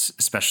Venice,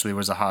 especially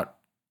was a hot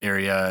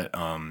area.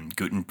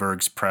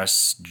 Gutenberg's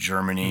press,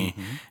 Germany,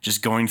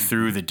 just going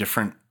through the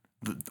different,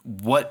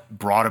 what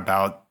brought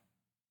about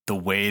the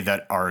way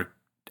that our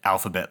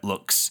alphabet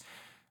looks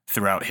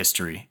throughout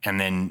history, and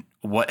then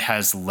what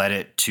has led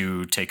it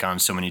to take on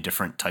so many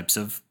different types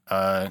of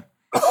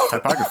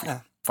typography,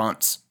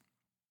 fonts.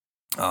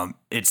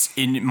 It's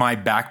in my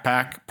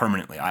backpack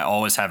permanently. I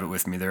always have it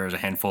with me. There is a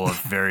handful of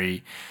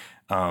very,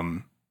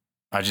 maybe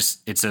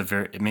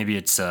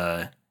it's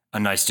a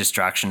nice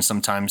distraction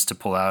sometimes to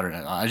pull out, or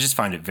I just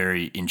find it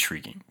very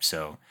intriguing.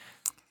 So,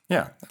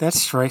 yeah. That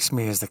strikes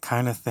me as the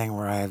kind of thing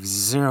where I have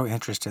zero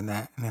interest in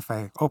that. And if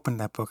I opened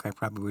that book, I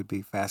probably would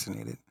be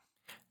fascinated.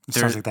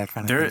 Sounds like that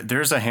kind of thing.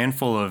 There's a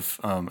handful of,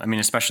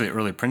 especially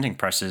early printing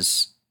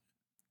presses,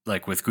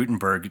 like with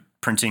Gutenberg,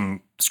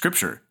 printing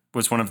scripture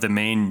was one of the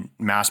main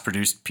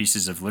mass-produced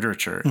pieces of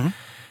literature.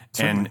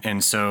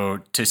 And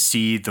so to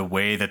see the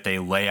way that they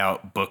lay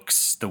out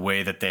books, the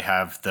way that they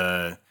have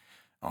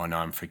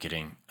I'm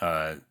forgetting,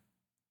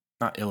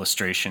 not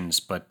illustrations,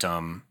 but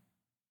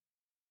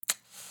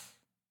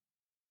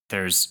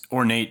there's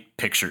ornate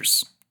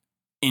pictures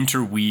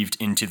interweaved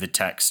into the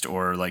text,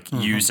 or like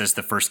used as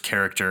the first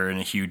character in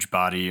a huge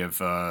body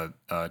of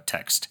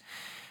text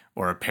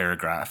or a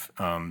paragraph.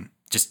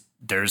 Just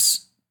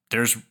there's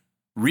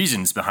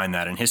reasons behind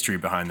that and history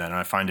behind that, and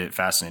I find it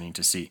fascinating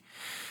to see.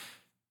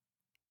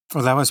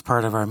 Well, that was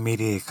part of our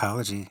media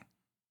ecology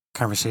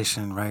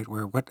conversation, right?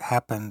 Where what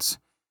happens,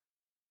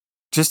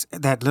 just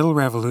that little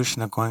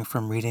revolution of going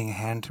from reading a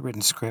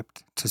handwritten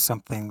script to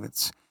something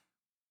that's,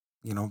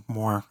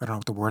 more, I don't know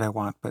what the word I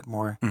want, but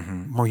more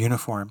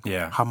uniform.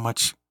 Yeah. How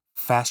much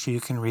faster you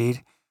can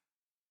read,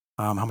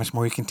 how much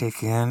more you can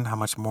take in, how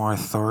much more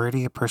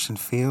authority a person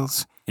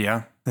feels.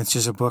 Yeah. It's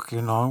just a book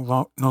you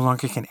no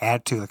longer can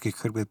add to like you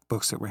could with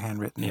books that were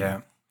handwritten.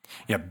 Yeah.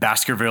 Yeah,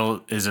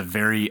 Baskerville is a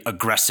very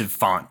aggressive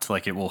font.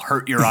 Like it will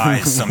hurt your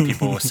eyes, some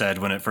people said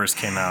when it first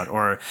came out.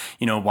 Or,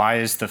 why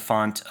is the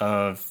font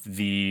of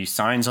the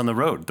signs on the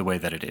road the way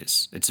that it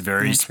is? It's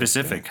very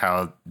specific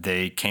how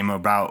they came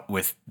about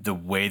with the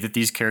way that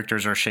these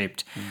characters are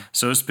shaped.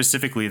 So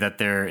specifically that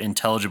they're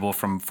intelligible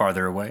from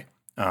farther away,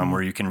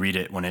 where you can read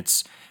it when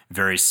it's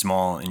very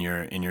small in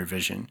your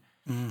vision.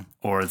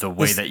 Or the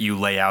way that you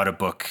lay out a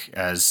book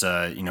as,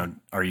 are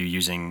you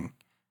using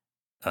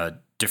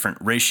different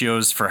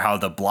ratios for how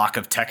the block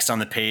of text on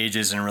the page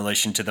is in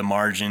relation to the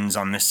margins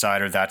on this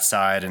side or that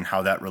side, and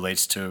how that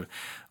relates to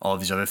all of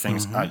these other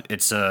things.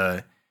 It's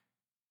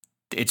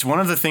one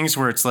of the things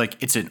where it's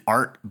like, it's an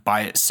art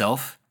by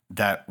itself,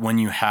 that when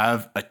you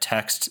have a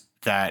text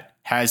that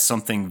has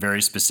something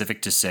very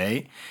specific to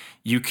say,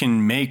 you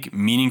can make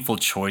meaningful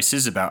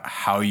choices about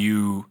how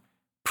you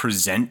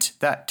present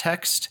that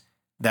text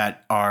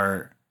that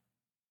are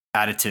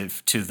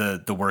additive to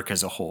the work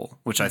as a whole,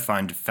 which I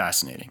find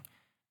fascinating.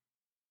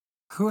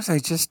 Who was I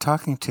just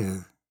talking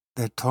to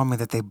that told me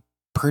that they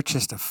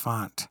purchased a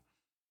font?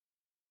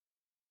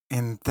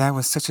 And that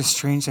was such a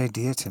strange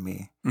idea to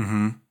me.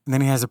 And then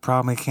he has a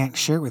problem. He can't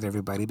share it with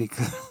everybody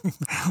because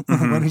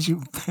what did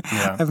you?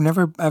 Yeah. I've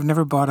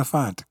never bought a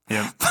font.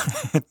 Yeah.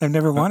 I've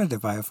never wanted to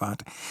buy a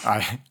font.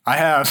 I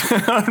have.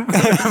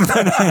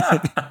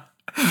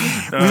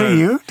 Was it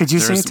you? Did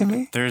you say it to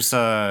me? There's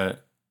I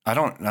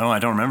don't know. I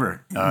don't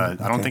remember. I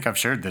don't think I've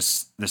shared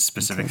this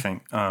specific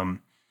thing.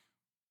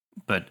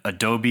 But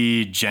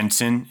Adobe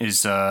Jensen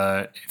is,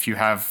 if you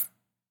have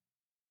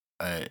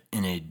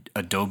an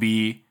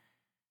Adobe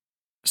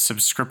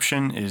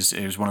subscription,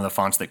 is one of the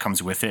fonts that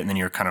comes with it, and then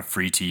you're kind of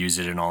free to use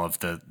it in all of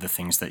the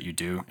things that you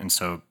do. And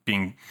so,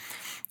 being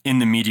in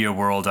the media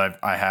world,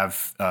 I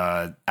have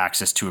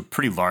access to a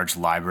pretty large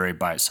library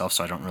by itself,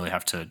 so I don't really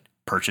have to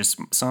purchase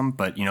some.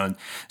 But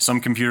some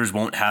computers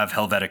won't have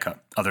Helvetica,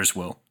 others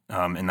will,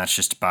 and that's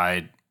just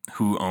by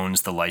who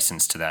owns the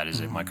license to that. Is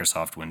it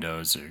Microsoft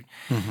Windows or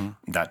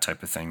that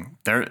type of thing?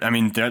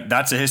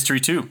 That's a history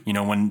too.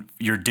 When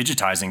you're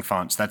digitizing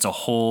fonts, that's a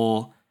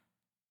whole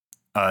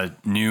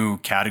new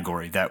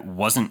category that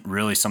wasn't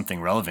really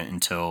something relevant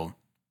until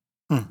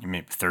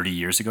maybe 30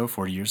 years ago,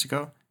 40 years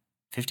ago,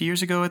 50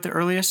 years ago at the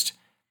earliest.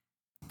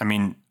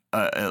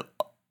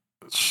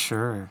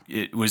 Sure.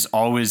 It was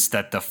always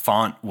that the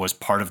font was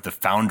part of the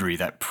foundry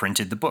that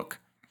printed the book.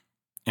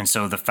 And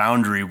so the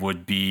foundry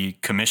would be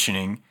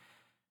commissioning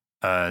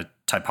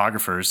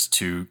typographers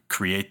to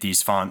create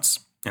these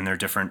fonts in their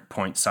different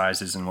point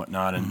sizes and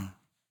whatnot, and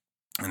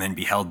then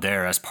be held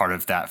there as part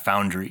of that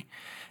foundry.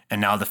 And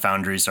now the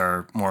foundries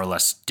are more or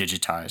less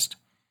digitized.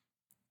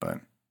 But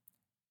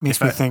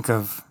makes me think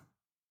of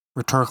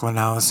rhetorical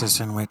analysis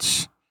in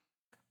which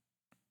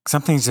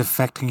something's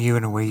affecting you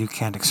in a way you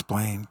can't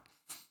explain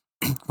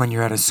when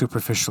you're at a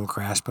superficial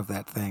grasp of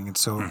that thing. And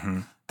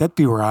so that'd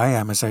be where I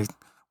am, is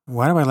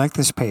why do I like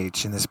this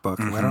page in this book?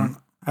 Why don't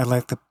I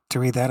like to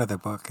read that other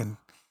book, and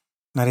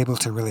not able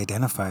to really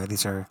identify.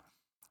 These are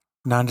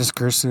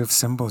non-discursive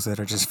symbols that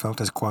are just felt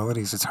as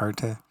qualities. It's hard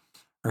to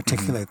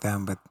articulate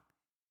them, but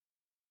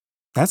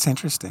that's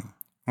interesting.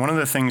 One of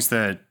the things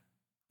that,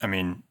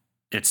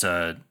 it's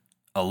a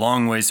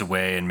long ways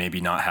away and maybe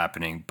not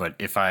happening, but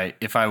if I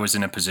was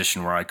in a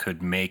position where I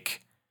could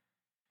make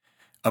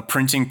a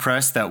printing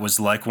press that was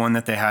like one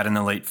that they had in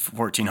the late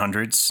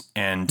 1400s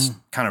and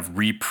kind of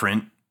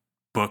reprint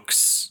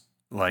books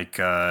like,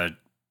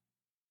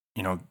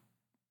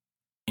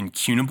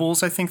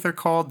 incunables, I think they're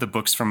called, the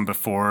books from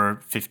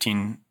before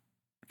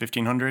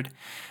 1500,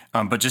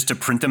 but just to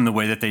print them the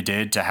way that they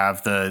did, to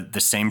have the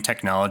same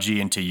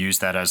technology and to use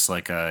that as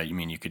like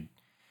you could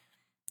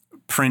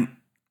print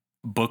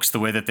books the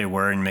way that they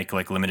were and make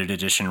like limited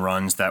edition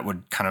runs that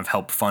would kind of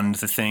help fund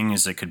the thing.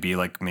 Is it could be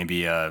like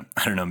maybe I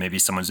don't know, maybe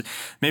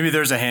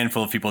there's a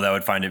handful of people that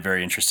would find it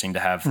very interesting to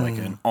have like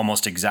an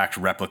almost exact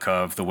replica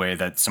of the way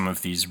that some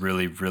of these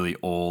really, really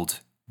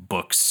old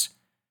books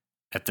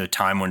at the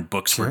time when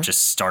books were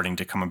just starting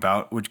to come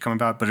about,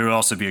 but it would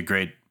also be a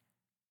great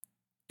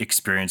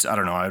experience. I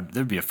don't know.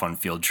 There'd be a fun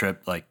field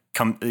trip. Like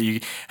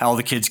all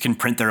the kids can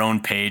print their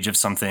own page of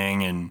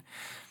something and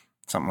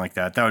something like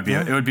that. That would be,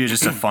 it would be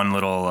just a fun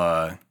little,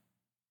 I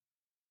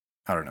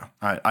don't know.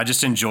 I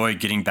just enjoy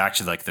getting back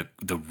to like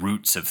the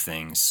roots of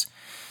things.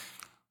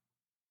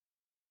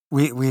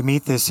 we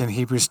meet this in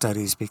Hebrew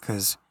studies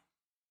because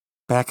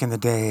back in the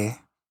day,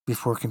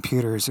 before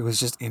computers, it was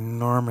just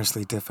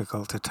enormously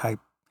difficult to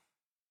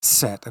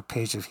typeset a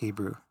page of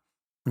Hebrew.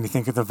 When you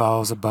think of the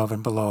vowels above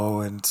and below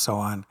and so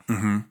on,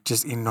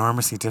 just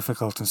enormously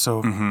difficult. And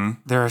so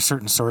there are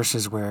certain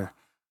sources where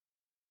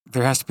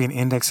there has to be an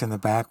index in the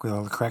back with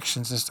all the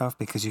corrections and stuff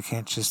because you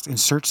can't just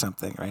insert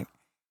something, right?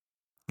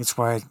 It's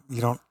why you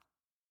don't.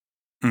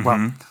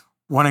 Well,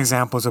 one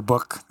example is a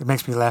book. It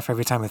makes me laugh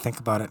every time I think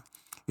about it.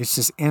 It's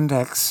this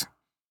index.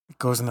 It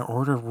goes in the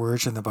order of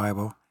words in the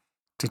Bible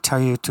to tell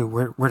you to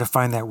where to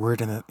find that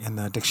word in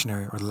the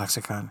dictionary or the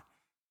lexicon.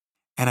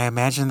 And I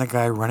imagine the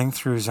guy running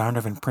through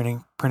Zarnovan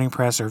printing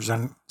press or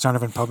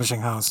Zarnovan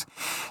Publishing House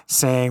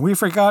saying, "We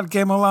forgot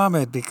Gimel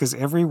Lamed," because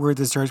every word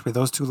that starts with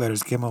those two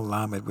letters, Gimel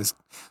Lamed, was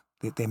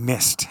they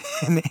missed.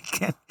 And they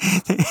can't.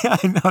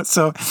 I know.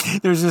 So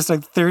there's just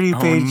like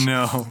 30-page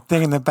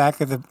thing in the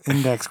back of the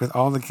index with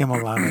all the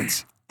Gimel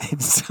Lameds.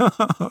 And so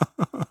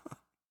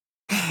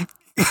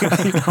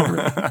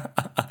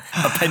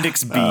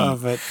Appendix B.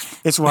 But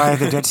it's why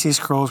the Dead Sea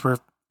Scrolls were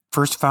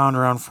first found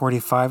around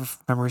 45, if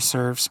memory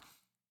serves.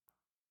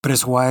 But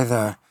it's why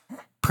the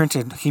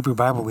printed Hebrew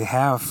Bible we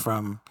have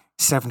from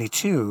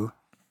 72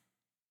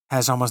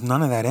 has almost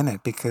none of that in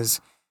it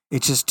because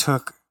it just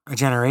took a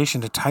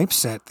generation to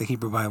typeset the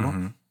Hebrew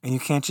Bible. And you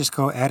can't just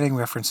go adding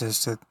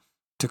references to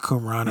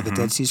Qumran or the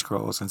Dead Sea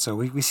Scrolls. And so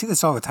we see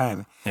this all the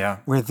time. Yeah.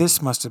 Where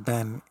this must have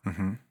been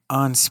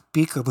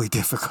unspeakably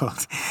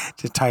difficult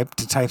to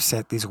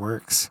typeset these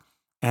works.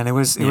 And it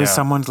was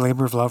someone's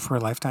labor of love for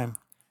a lifetime.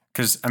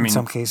 Because I mean, in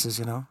some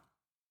cases,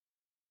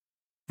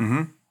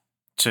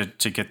 To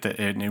get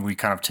and we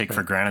kind of take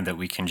for granted that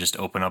we can just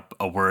open up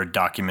a Word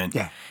document,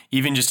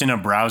 even just in a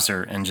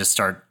browser, and just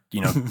start,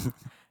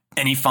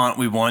 any font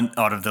we want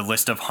out of the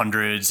list of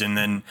hundreds, and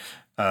then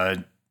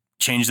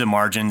change the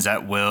margins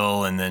at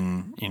will, and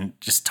then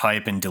just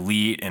type and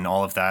delete and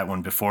all of that.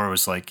 When before it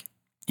was like,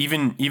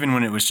 even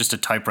when it was just a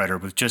typewriter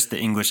with just the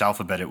English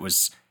alphabet, it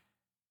was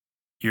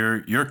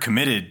you're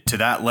committed to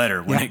that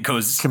letter when it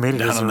goes committed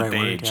down on the right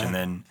page, word, and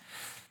then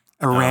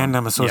a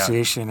random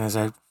association as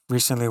I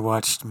recently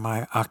watched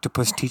My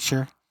Octopus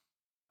Teacher.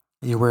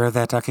 Are you aware of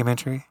that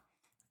documentary?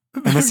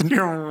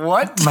 You're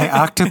what? My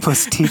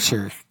Octopus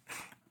Teacher.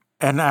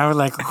 And I was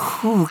like,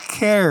 who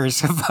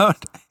cares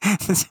about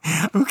this?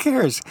 Who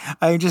cares?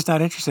 I'm just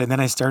not interested. And then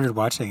I started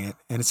watching it,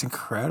 and it's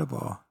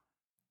incredible.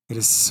 It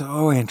is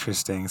so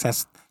interesting.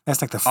 That's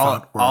like the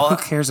font world. Who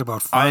cares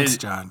about fonts,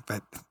 John?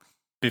 But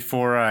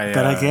before I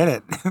get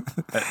it.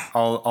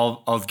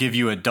 I'll give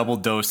you a double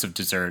dose of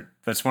dessert.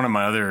 That's one of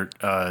my other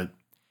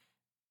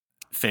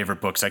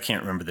favorite books. I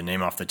can't remember the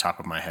name off the top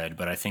of my head,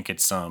 but I think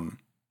it's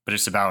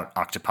about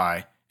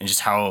octopi and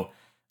just how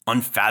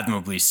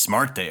unfathomably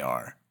smart they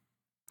are,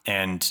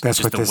 and that's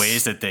just the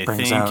ways that they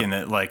think out. and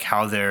that like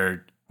how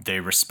they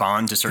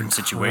respond to certain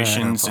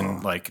situations,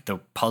 and like the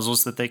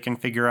puzzles that they can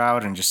figure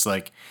out, and just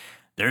like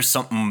there's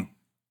something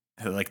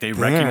like they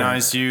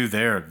recognize you.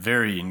 They're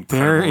very incredibly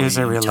there is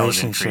a intelligent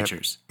relationship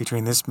creatures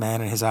between this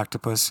man and his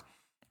octopus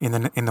in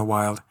the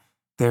wild.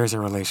 There is a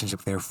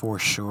relationship there for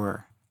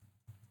sure.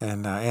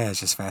 And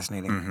it's just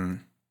fascinating.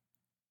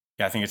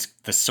 Yeah, I think it's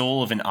The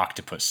Soul of an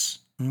Octopus.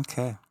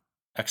 Okay.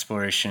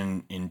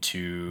 Exploration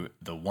into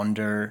the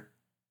wonder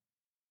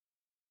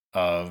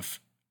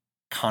of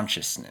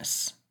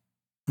consciousness.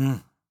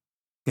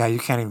 Yeah, you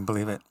can't even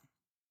believe it.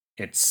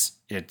 It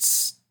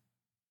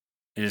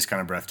is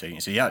kind of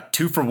breathtaking. So yeah,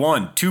 2 for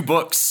 1, 2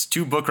 books,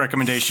 2 book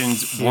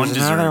recommendations, Here's one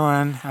dessert. Another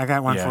one. I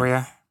got one for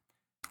you.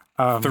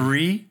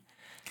 3.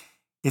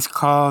 It's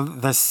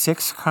called The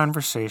 6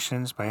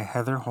 Conversations by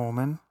Heather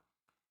Holman.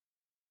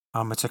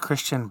 It's a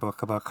Christian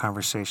book about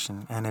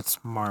conversation, and it's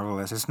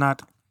marvelous. It's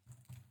not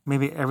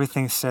maybe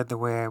everything said the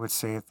way I would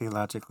say it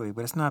theologically,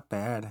 but it's not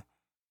bad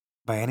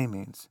by any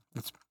means.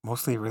 It's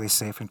mostly really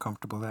safe and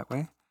comfortable that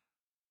way.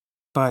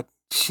 But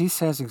she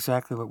says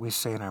exactly what we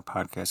say in our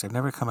podcast. I've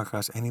never come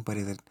across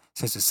anybody that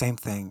says the same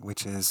thing,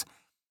 which is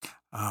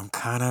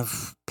kind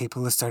of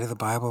people that study the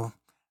Bible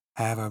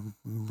have a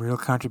real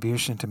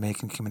contribution to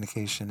making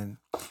communication. And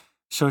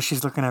so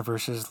she's looking at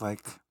verses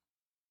like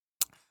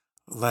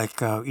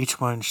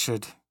each one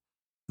should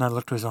not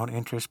look to his own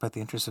interest, but the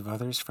interests of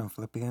others from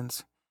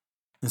Philippians.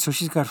 And so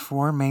she's got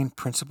 4 main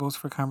principles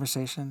for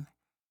conversation.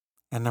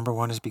 And number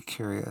 1 is be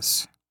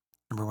curious.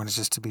 Number 1 is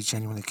just to be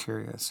genuinely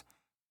curious.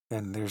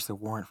 And there's the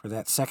warrant for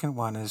that. Second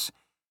one is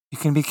you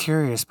can be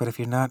curious, but if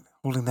you're not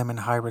holding them in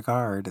high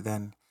regard,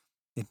 then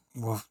it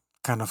will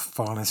kind of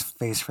fall on his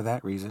face for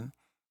that reason.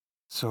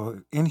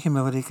 So in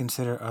humility,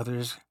 consider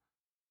others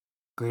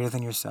greater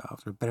than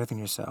yourselves, or better than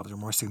yourselves, or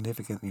more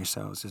significant than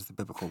yourselves is the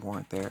biblical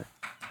warrant there.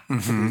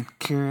 To be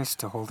curious,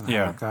 to hold in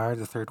high regard.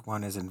 The third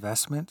one is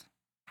investment.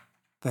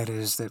 That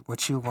is that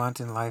what you want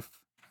in life,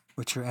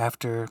 what you're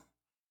after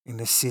in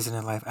this season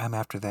in life, I'm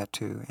after that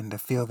too. And to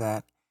feel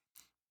that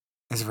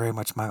is very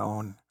much my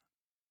own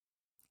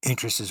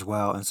interest as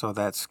well. And so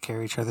that's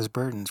carry each other's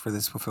burdens, for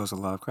this fulfills the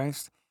law of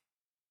Christ.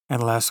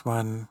 And the last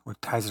one,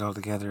 what ties it all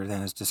together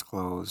then, is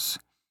disclose.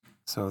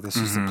 So this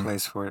is the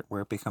place where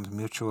it becomes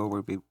mutual,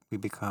 where we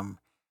become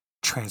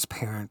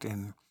transparent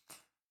in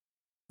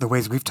the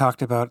ways we've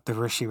talked about. The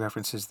verse she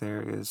references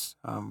there is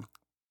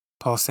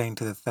Paul saying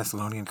to the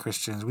Thessalonian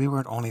Christians, we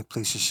weren't only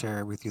pleased to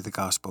share with you the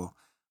gospel,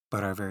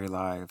 but our very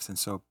lives. And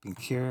so being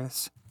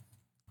curious,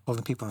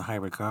 holding people in high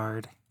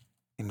regard,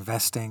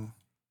 investing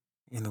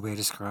in the way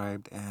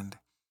described, and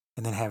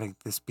then having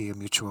this be a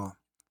mutual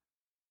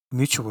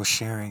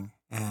sharing.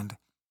 And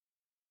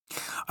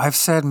I've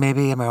said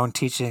maybe in my own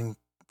teaching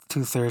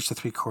 2/3 to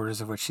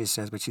 3/4 of what she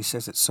says, but she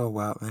says it so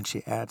well, and then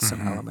she adds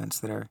some elements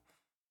that are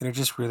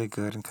just really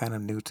good and kind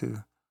of new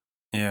too.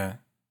 Yeah.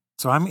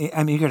 So I'm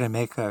eager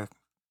to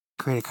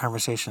create a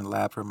conversation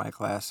lab for my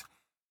class,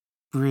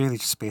 really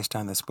just based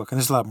on this book. And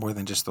there's a lot more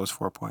than just those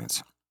 4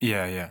 points.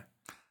 Yeah.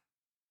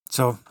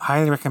 So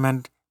highly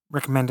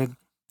recommended.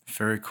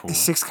 Very cool.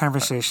 6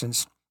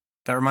 conversations.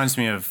 That reminds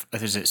me of,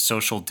 is it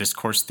social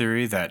discourse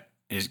theory that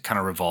kind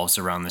of revolves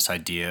around this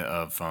idea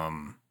of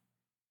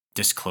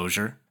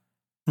disclosure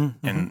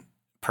and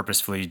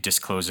purposefully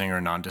disclosing or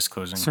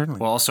non-disclosing. Certainly.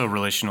 Well, also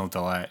relational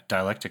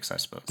dialectics, I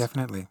suppose.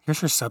 Definitely. Here's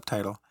her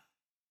subtitle: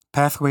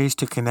 Pathways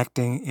to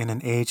Connecting in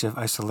an Age of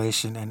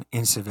Isolation and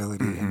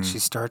Incivility. And she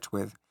starts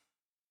with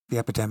the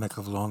epidemic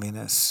of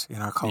loneliness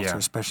in our culture,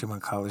 especially among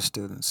college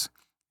students.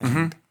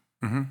 And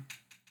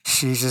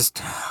she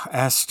just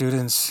asks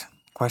students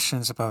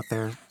questions about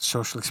their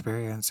social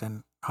experience,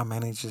 and how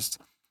many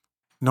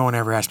no one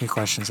ever asks me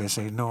questions. They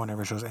say no one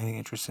ever shows any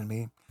interest in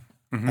me.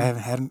 I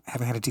haven't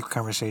had a deep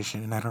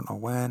conversation, and I don't know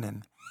when.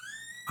 And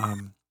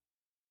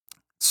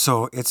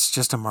so it's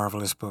just a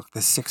marvelous book.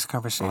 The 6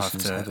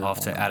 conversations. I'll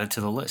have to add it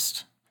to the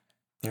list.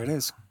 There it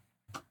is.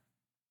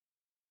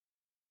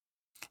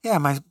 Yeah,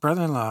 my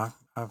brother-in-law,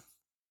 a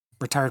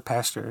retired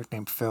pastor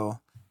named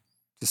Phil,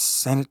 just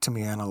sent it to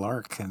me on a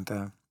lark,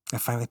 and I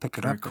finally picked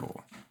it up. Very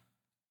cool.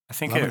 I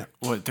think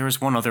there was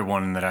one other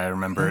one that I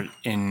remember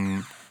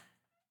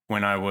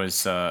when I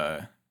was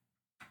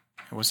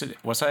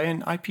was I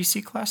in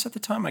IPC class at the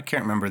time? I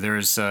can't remember. There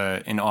was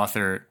an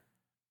author.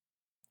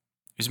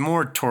 It was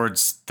more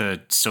towards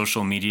the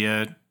social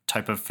media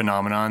type of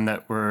phenomenon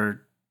that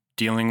we're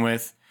dealing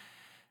with.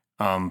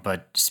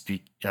 But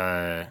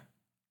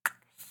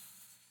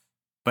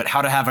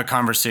how to have a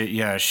conversation.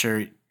 Yeah,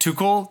 Sherry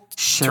Turkle.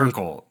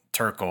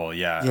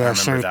 Yeah, I remember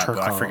Sherry that.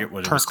 Turkle. I forget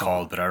what it was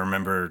called, but I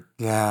remember.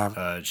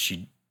 Yeah.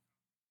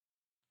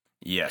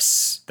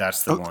 Yes,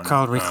 that's the one.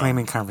 Called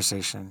Reclaiming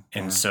Conversation.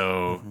 And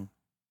so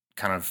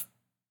kind of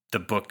the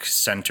book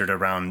centered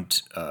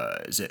around,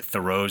 is it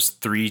Thoreau's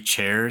 3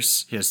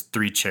 chairs? He has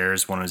 3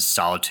 chairs. One is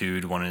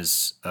solitude. One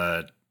is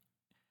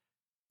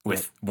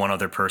with one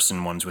other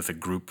person. One's with a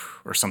group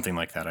or something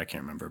like that. I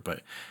can't remember,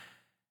 but.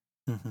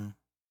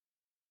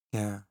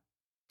 Yeah.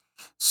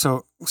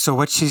 So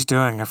what she's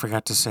doing, I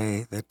forgot to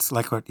say, that's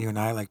like what you and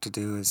I like to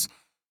do, is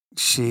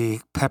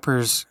she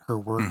peppers her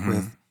work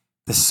with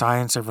the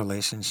science of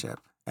relationship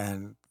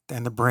and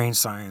the brain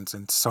science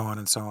and so on,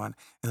 and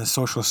the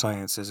social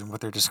sciences and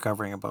what they're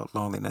discovering about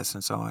loneliness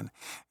and so on.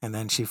 And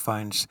then she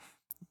finds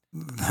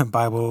the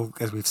Bible,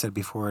 as we've said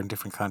before, in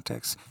different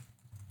contexts.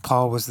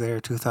 Paul was there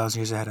 2,000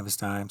 years ahead of his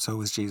time. So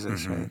was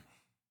Jesus, right?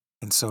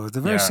 And so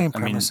the very same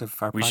premise of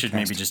our podcast. We should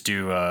maybe just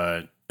do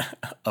a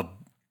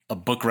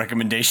book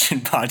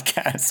recommendation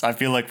podcast. I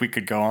feel like we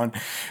could go on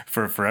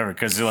for forever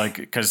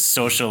because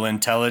social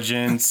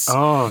intelligence.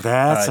 Oh,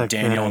 that's a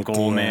Daniel good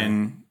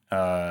Goleman.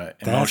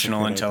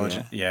 Emotional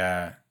intelligence. Idea.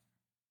 Yeah.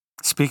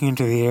 Speaking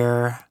to the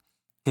air,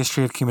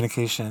 history of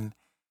communication.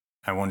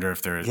 I wonder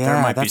if there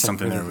might be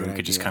something there where we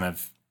could just kind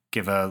of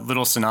give a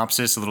little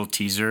synopsis, a little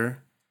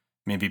teaser,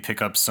 maybe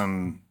pick up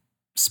some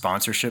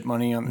sponsorship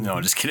money. No,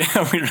 just kidding.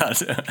 We're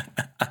not.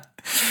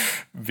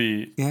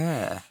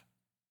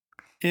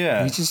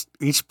 Yeah. We just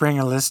each bring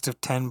a list of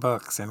 10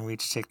 books, and we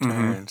each take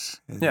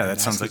turns. Yeah,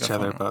 that sounds like each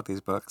other about these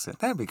books.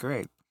 That'd be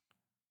great.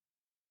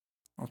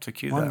 I'll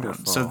take you that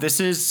one. So this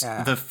is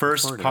the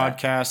first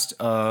podcast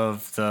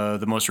of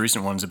the most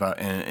recent ones about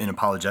in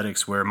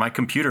apologetics, where my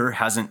computer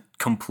hasn't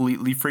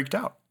completely freaked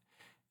out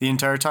the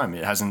entire time.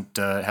 It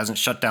hasn't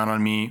shut down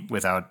on me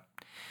without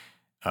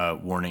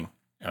warning.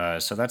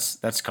 So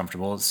that's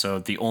comfortable. So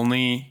the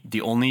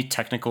only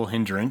technical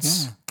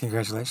hindrance,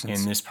 congratulations,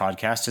 in this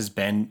podcast has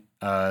been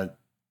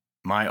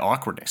my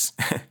awkwardness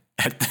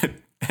at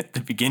the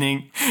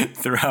beginning,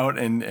 throughout,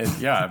 and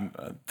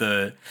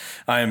I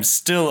am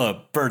still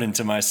a burden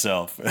to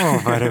myself.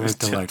 Oh, but it was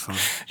delightful.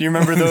 Do you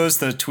remember those?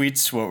 The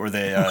tweets? What were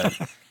they?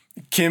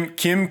 Kim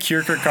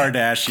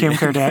Kardashian.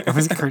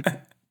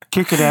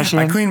 Kim Kardashian.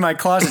 I cleaned my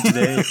closet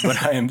today,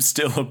 but I am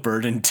still a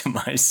burden to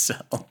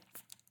myself.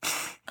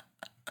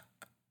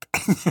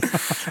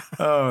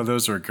 Oh,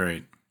 those were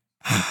great.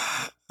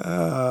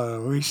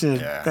 Oh, we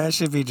should. Yeah. That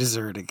should be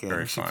dessert again.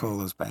 Very we should fun. pull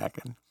those back.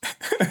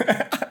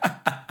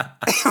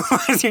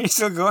 Are you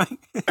still going?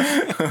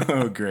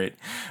 Oh, great.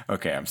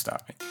 Okay, I'm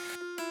stopping.